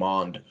Kellen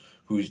Mond,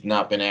 who's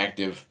not been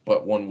active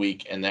but 1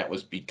 week, and that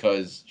was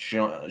because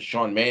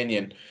Sean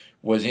Mannion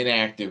was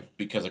inactive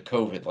because of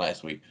COVID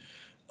last week.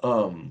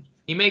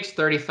 He makes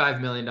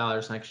 $35 million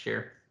next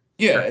year.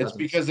 Yeah, it's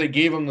because they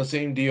gave him the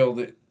same deal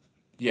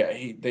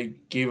they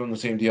gave him the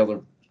same deal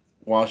that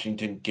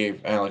Washington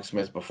gave Alex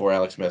Smith before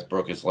Alex Smith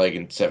broke his leg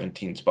in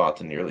 17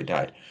 spots and nearly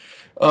died.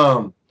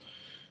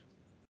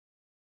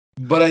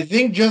 But I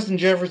think Justin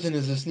Jefferson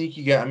is a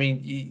sneaky guy. I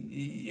mean,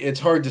 it's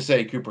hard to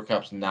say Cooper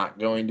Kupp's not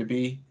going to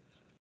be.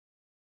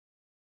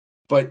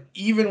 But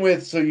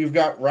so you've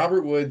got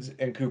Robert Woods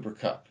and Cooper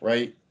Kupp,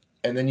 right?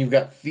 And then you've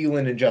got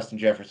Thielen and Justin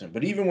Jefferson.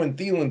 But even when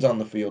Thielen's on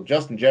the field,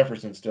 Justin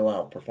Jefferson still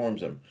outperforms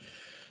him.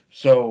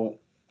 So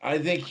I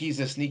think he's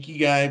a sneaky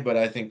guy, but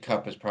I think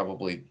Kupp is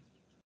probably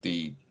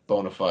the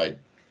bona fide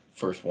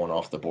first one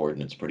off the board,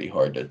 and it's pretty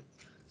hard to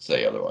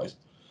say otherwise.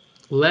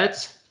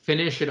 Let's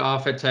finish it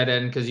off at tight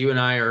end because you and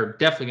I are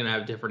definitely going to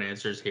have different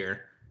answers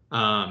here.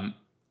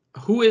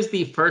 Who is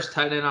the first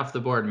tight end off the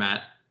board,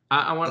 Matt?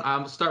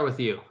 I'll start with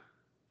you.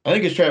 I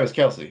think it's Travis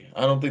Kelce.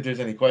 I don't think there's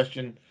any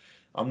question.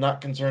 I'm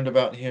not concerned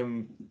about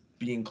him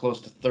being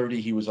close to 30.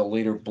 He was a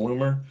later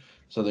bloomer,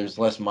 so there's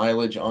less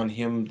mileage on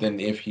him than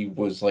if he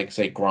was like,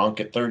 say,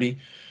 Gronk at 30,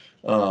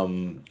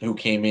 who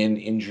came in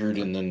injured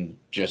and then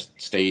just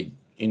stayed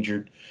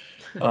injured.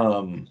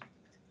 And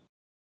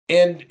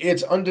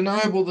it's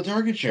undeniable the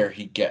target share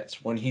he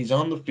gets. When he's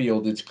on the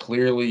field, it's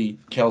clearly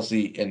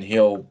Kelce and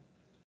Hill,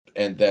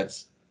 and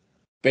that's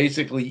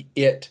basically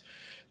it.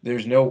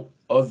 There's no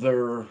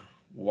other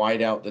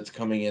wideout that's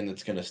coming in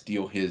that's going to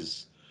steal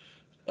his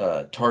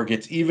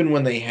targets. Even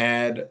when they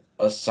had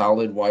a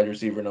solid wide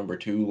receiver number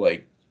 2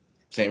 like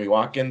Sammy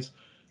Watkins,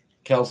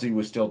 Kelce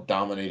was still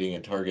dominating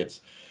in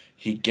targets.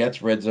 He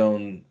gets red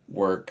zone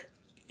work.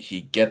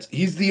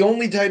 He's the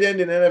only tight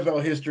end in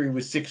NFL history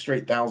with 6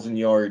 straight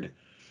 1,000-yard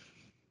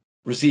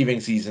receiving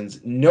seasons.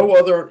 No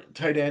other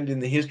tight end in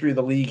the history of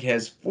the league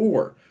has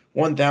 4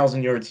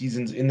 1,000-yard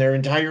seasons in their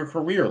entire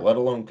career, let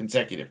alone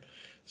consecutive.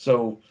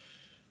 So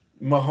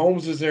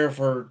Mahomes is there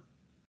for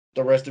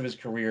the rest of his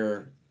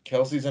career.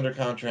 Kelce's under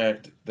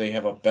contract. They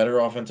have a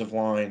better offensive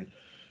line.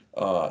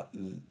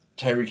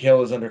 Tyreek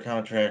Hill is under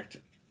contract.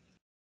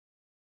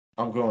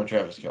 I'm going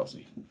Travis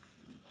Kelce.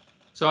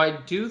 So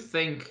I do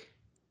think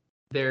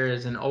there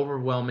is an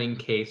overwhelming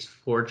case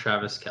for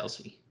Travis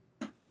Kelce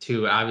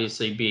to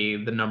obviously be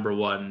the number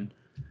one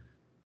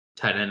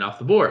tight end off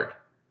the board.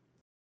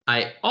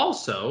 I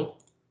also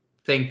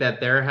think that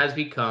there has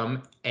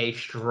become a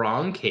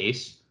strong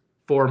case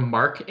for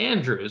Mark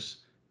Andrews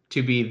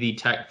to be the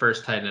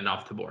first tight end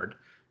off the board.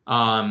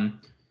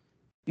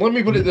 Let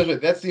me put it this way: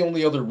 that's the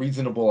only other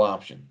reasonable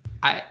option.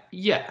 I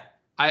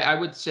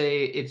would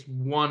say it's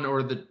one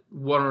or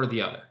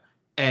the other.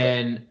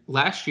 And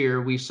last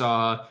year we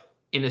saw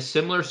in a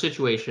similar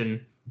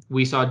situation,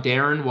 we saw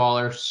Darren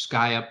Waller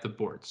sky up the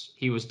boards.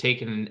 He was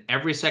taken in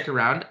every second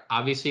round.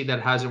 Obviously,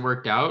 that hasn't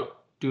worked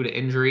out due to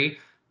injury.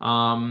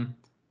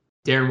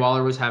 Darren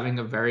Waller was having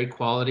a very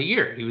quality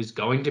year. He was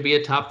going to be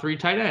a top 3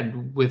 tight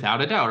end without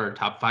a doubt, or a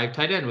top 5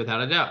 tight end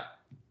without a doubt.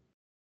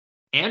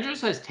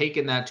 Andrews has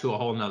taken that to a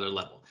whole nother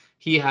level.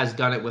 He has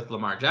done it with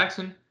Lamar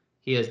Jackson.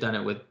 He has done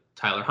it with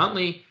Tyler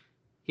Huntley.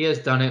 He has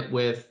done it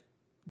with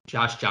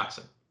Josh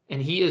Johnson.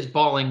 And he is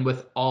balling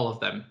with all of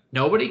them.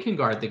 Nobody can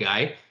guard the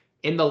guy.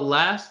 In the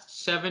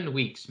last 7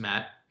 weeks,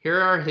 Matt, here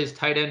are his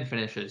tight end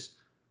finishes.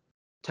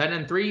 Tight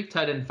end 3,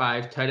 tight end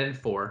 5, tight end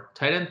 4,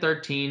 tight end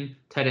 13,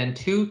 tight end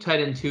 2,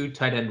 tight end 2,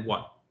 tight end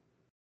 1.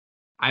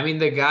 I mean,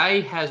 the guy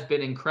has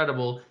been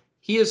incredible.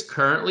 He is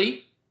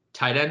currently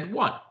tight end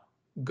 1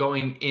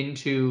 going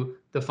into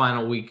the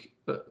final week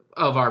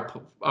of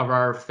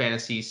our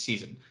fantasy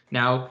season.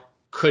 Now,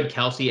 could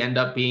Kelce end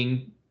up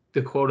being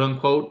the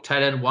quote-unquote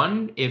tight end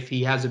 1 if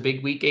he has a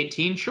big week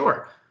 18?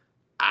 Sure.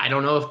 I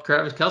don't know if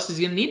Travis Kelce's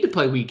going to need to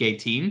play week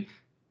 18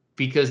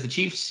 because the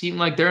Chiefs seem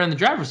like they're in the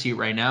driver's seat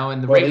right now,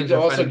 and the Ravens they are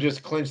also fighting.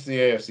 just clinched the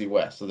AFC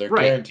West, so they're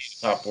guaranteed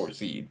a top 4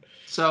 seed.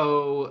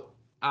 So,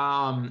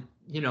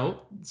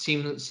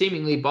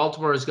 seemingly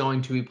Baltimore is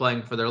going to be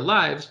playing for their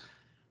lives.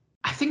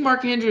 I think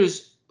Mark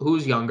Andrews,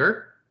 who's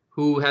younger,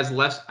 who has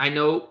less. I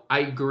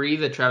agree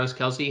that Travis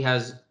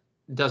Kelce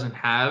doesn't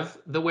have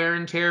the wear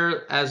and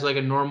tear as like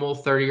a normal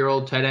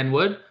 30-year-old tight end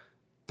would,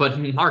 but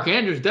Mark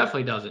Andrews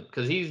definitely doesn't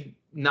because he's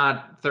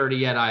not 30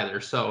 yet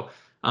either. So,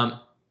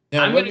 now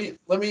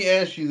let me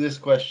ask you this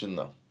question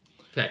though.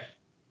 Okay.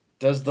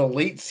 Does the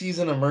late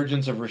season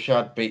emergence of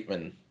Rashad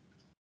Bateman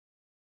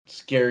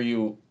scare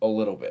you a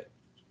little bit?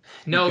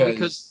 No,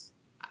 because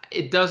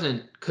it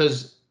doesn't.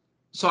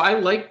 So I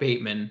like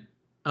Bateman.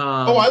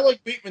 I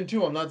like Bateman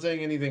too. I'm not saying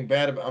anything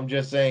bad about. I'm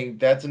just saying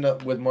that's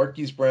enough with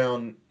Marquise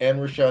Brown and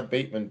Rashad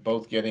Bateman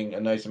both getting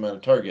a nice amount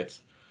of targets.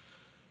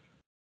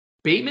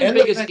 Bateman's and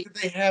biggest the fact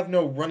that they have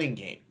no running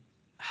game.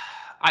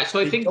 I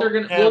think they're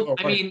gonna.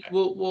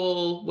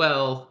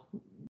 Well,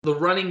 the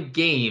running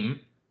game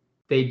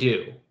they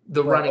do.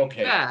 The running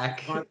back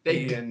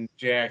Huntley and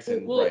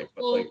Jackson, right?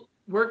 But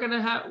we're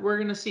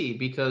gonna see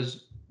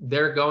because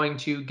they're going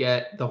to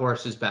get the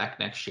horses back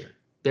next year.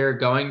 They're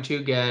going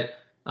to get.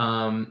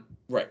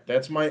 Right.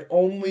 That's my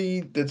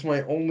only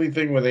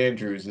thing with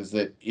Andrews is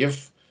that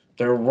if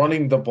they're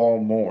running the ball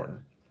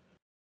more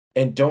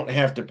and don't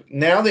have to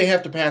now they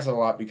have to pass it a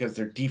lot because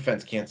their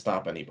defense can't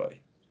stop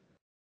anybody.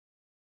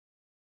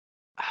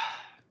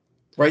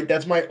 Right?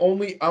 That's my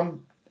only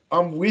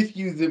I'm with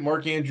you that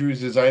Mark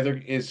Andrews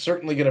is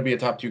certainly going to be a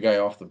top 2 guy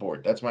off the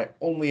board. That's my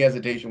only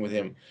hesitation with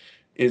him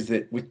is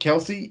that with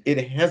Kelce,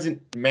 it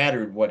hasn't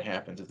mattered what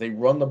happens. If they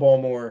run the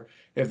ball more,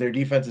 if their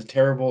defense is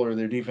terrible or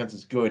their defense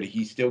is good,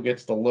 he still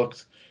gets the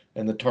looks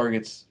and the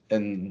targets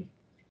and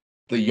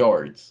the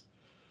yards.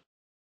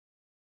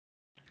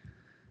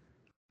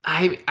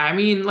 I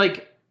mean,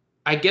 like,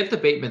 I get the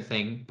Bateman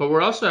thing, but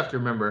we're also have to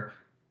remember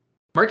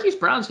Marquise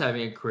Brown's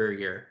having a career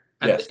year.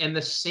 Yes. At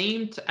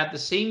the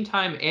same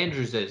time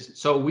Andrews is.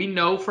 So we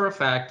know for a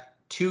fact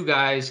 2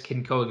 guys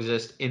can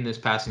coexist in this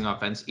passing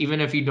offense,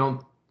 even if you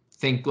don't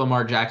think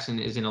Lamar Jackson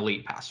is an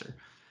elite passer.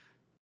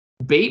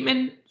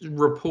 Bateman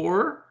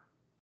rapport,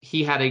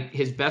 he had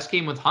his best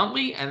game with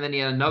Huntley, and then he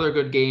had another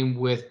good game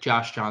with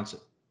Josh Johnson.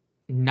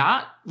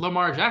 Not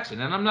Lamar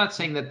Jackson. And I'm not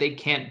saying that they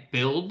can't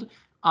build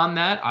on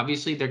that.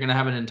 Obviously, they're going to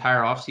have an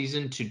entire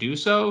offseason to do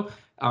so.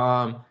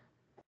 But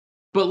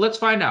let's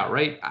find out,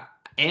 right?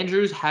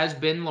 Andrews has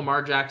been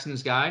Lamar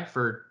Jackson's guy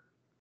for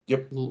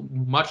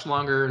much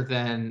longer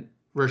than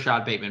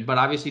Rashad Bateman. But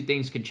obviously,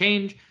 things can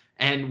change.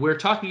 And we're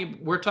talking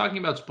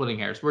about splitting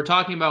hairs. We're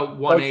talking about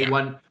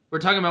 1A, we're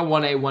talking about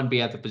 1A, 1B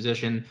at the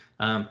position.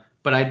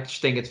 But I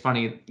just think it's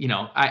funny.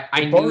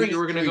 I knew you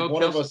were going to go.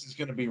 One of us is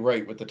going to be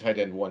right with the tight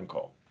end 1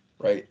 call,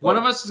 right? One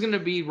of us is going to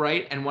be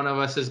right, and one of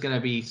us is going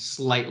to be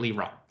slightly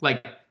wrong,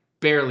 like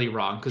barely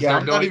wrong. Because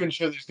I'm not even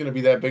sure there's going to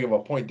be that big of a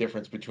point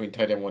difference between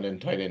tight end 1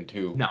 and tight end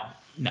 2. No,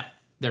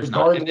 there's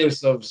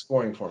regardless of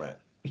scoring format.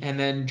 And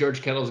then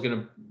George Kittle is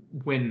going to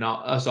win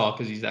us all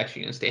because he's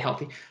actually going to stay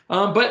healthy.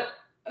 But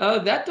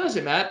that does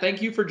it, Matt.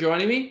 Thank you for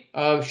joining me.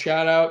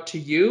 Shout out to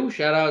you.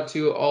 Shout out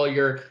to all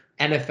your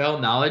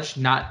NFL knowledge.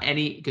 Not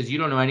any, because you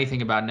don't know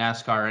anything about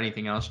NASCAR or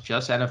anything else,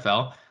 just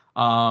NFL.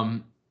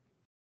 I'm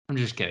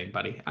just kidding,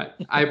 buddy.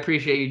 I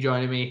appreciate you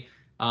joining me.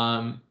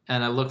 And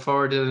I look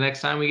forward to the next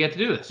time we get to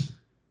do this.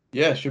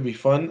 Yeah, it should be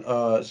fun.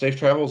 Safe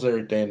travels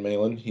there, Dan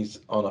Malin. He's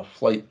on a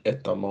flight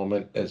at the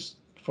moment, as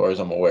far as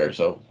I'm aware.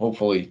 So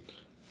hopefully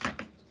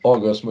all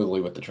goes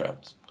smoothly with the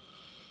travels.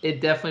 It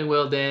definitely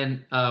will,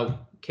 Dan.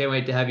 Can't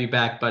wait to have you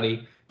back,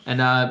 buddy.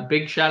 And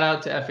big shout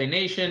out to FA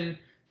Nation.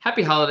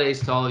 Happy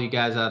holidays to all of you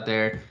guys out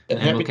there. And And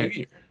Happy we'll New catch.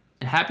 Year.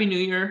 Happy New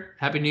Year.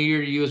 Happy New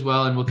Year to you as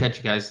well. And we'll catch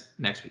you guys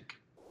next week.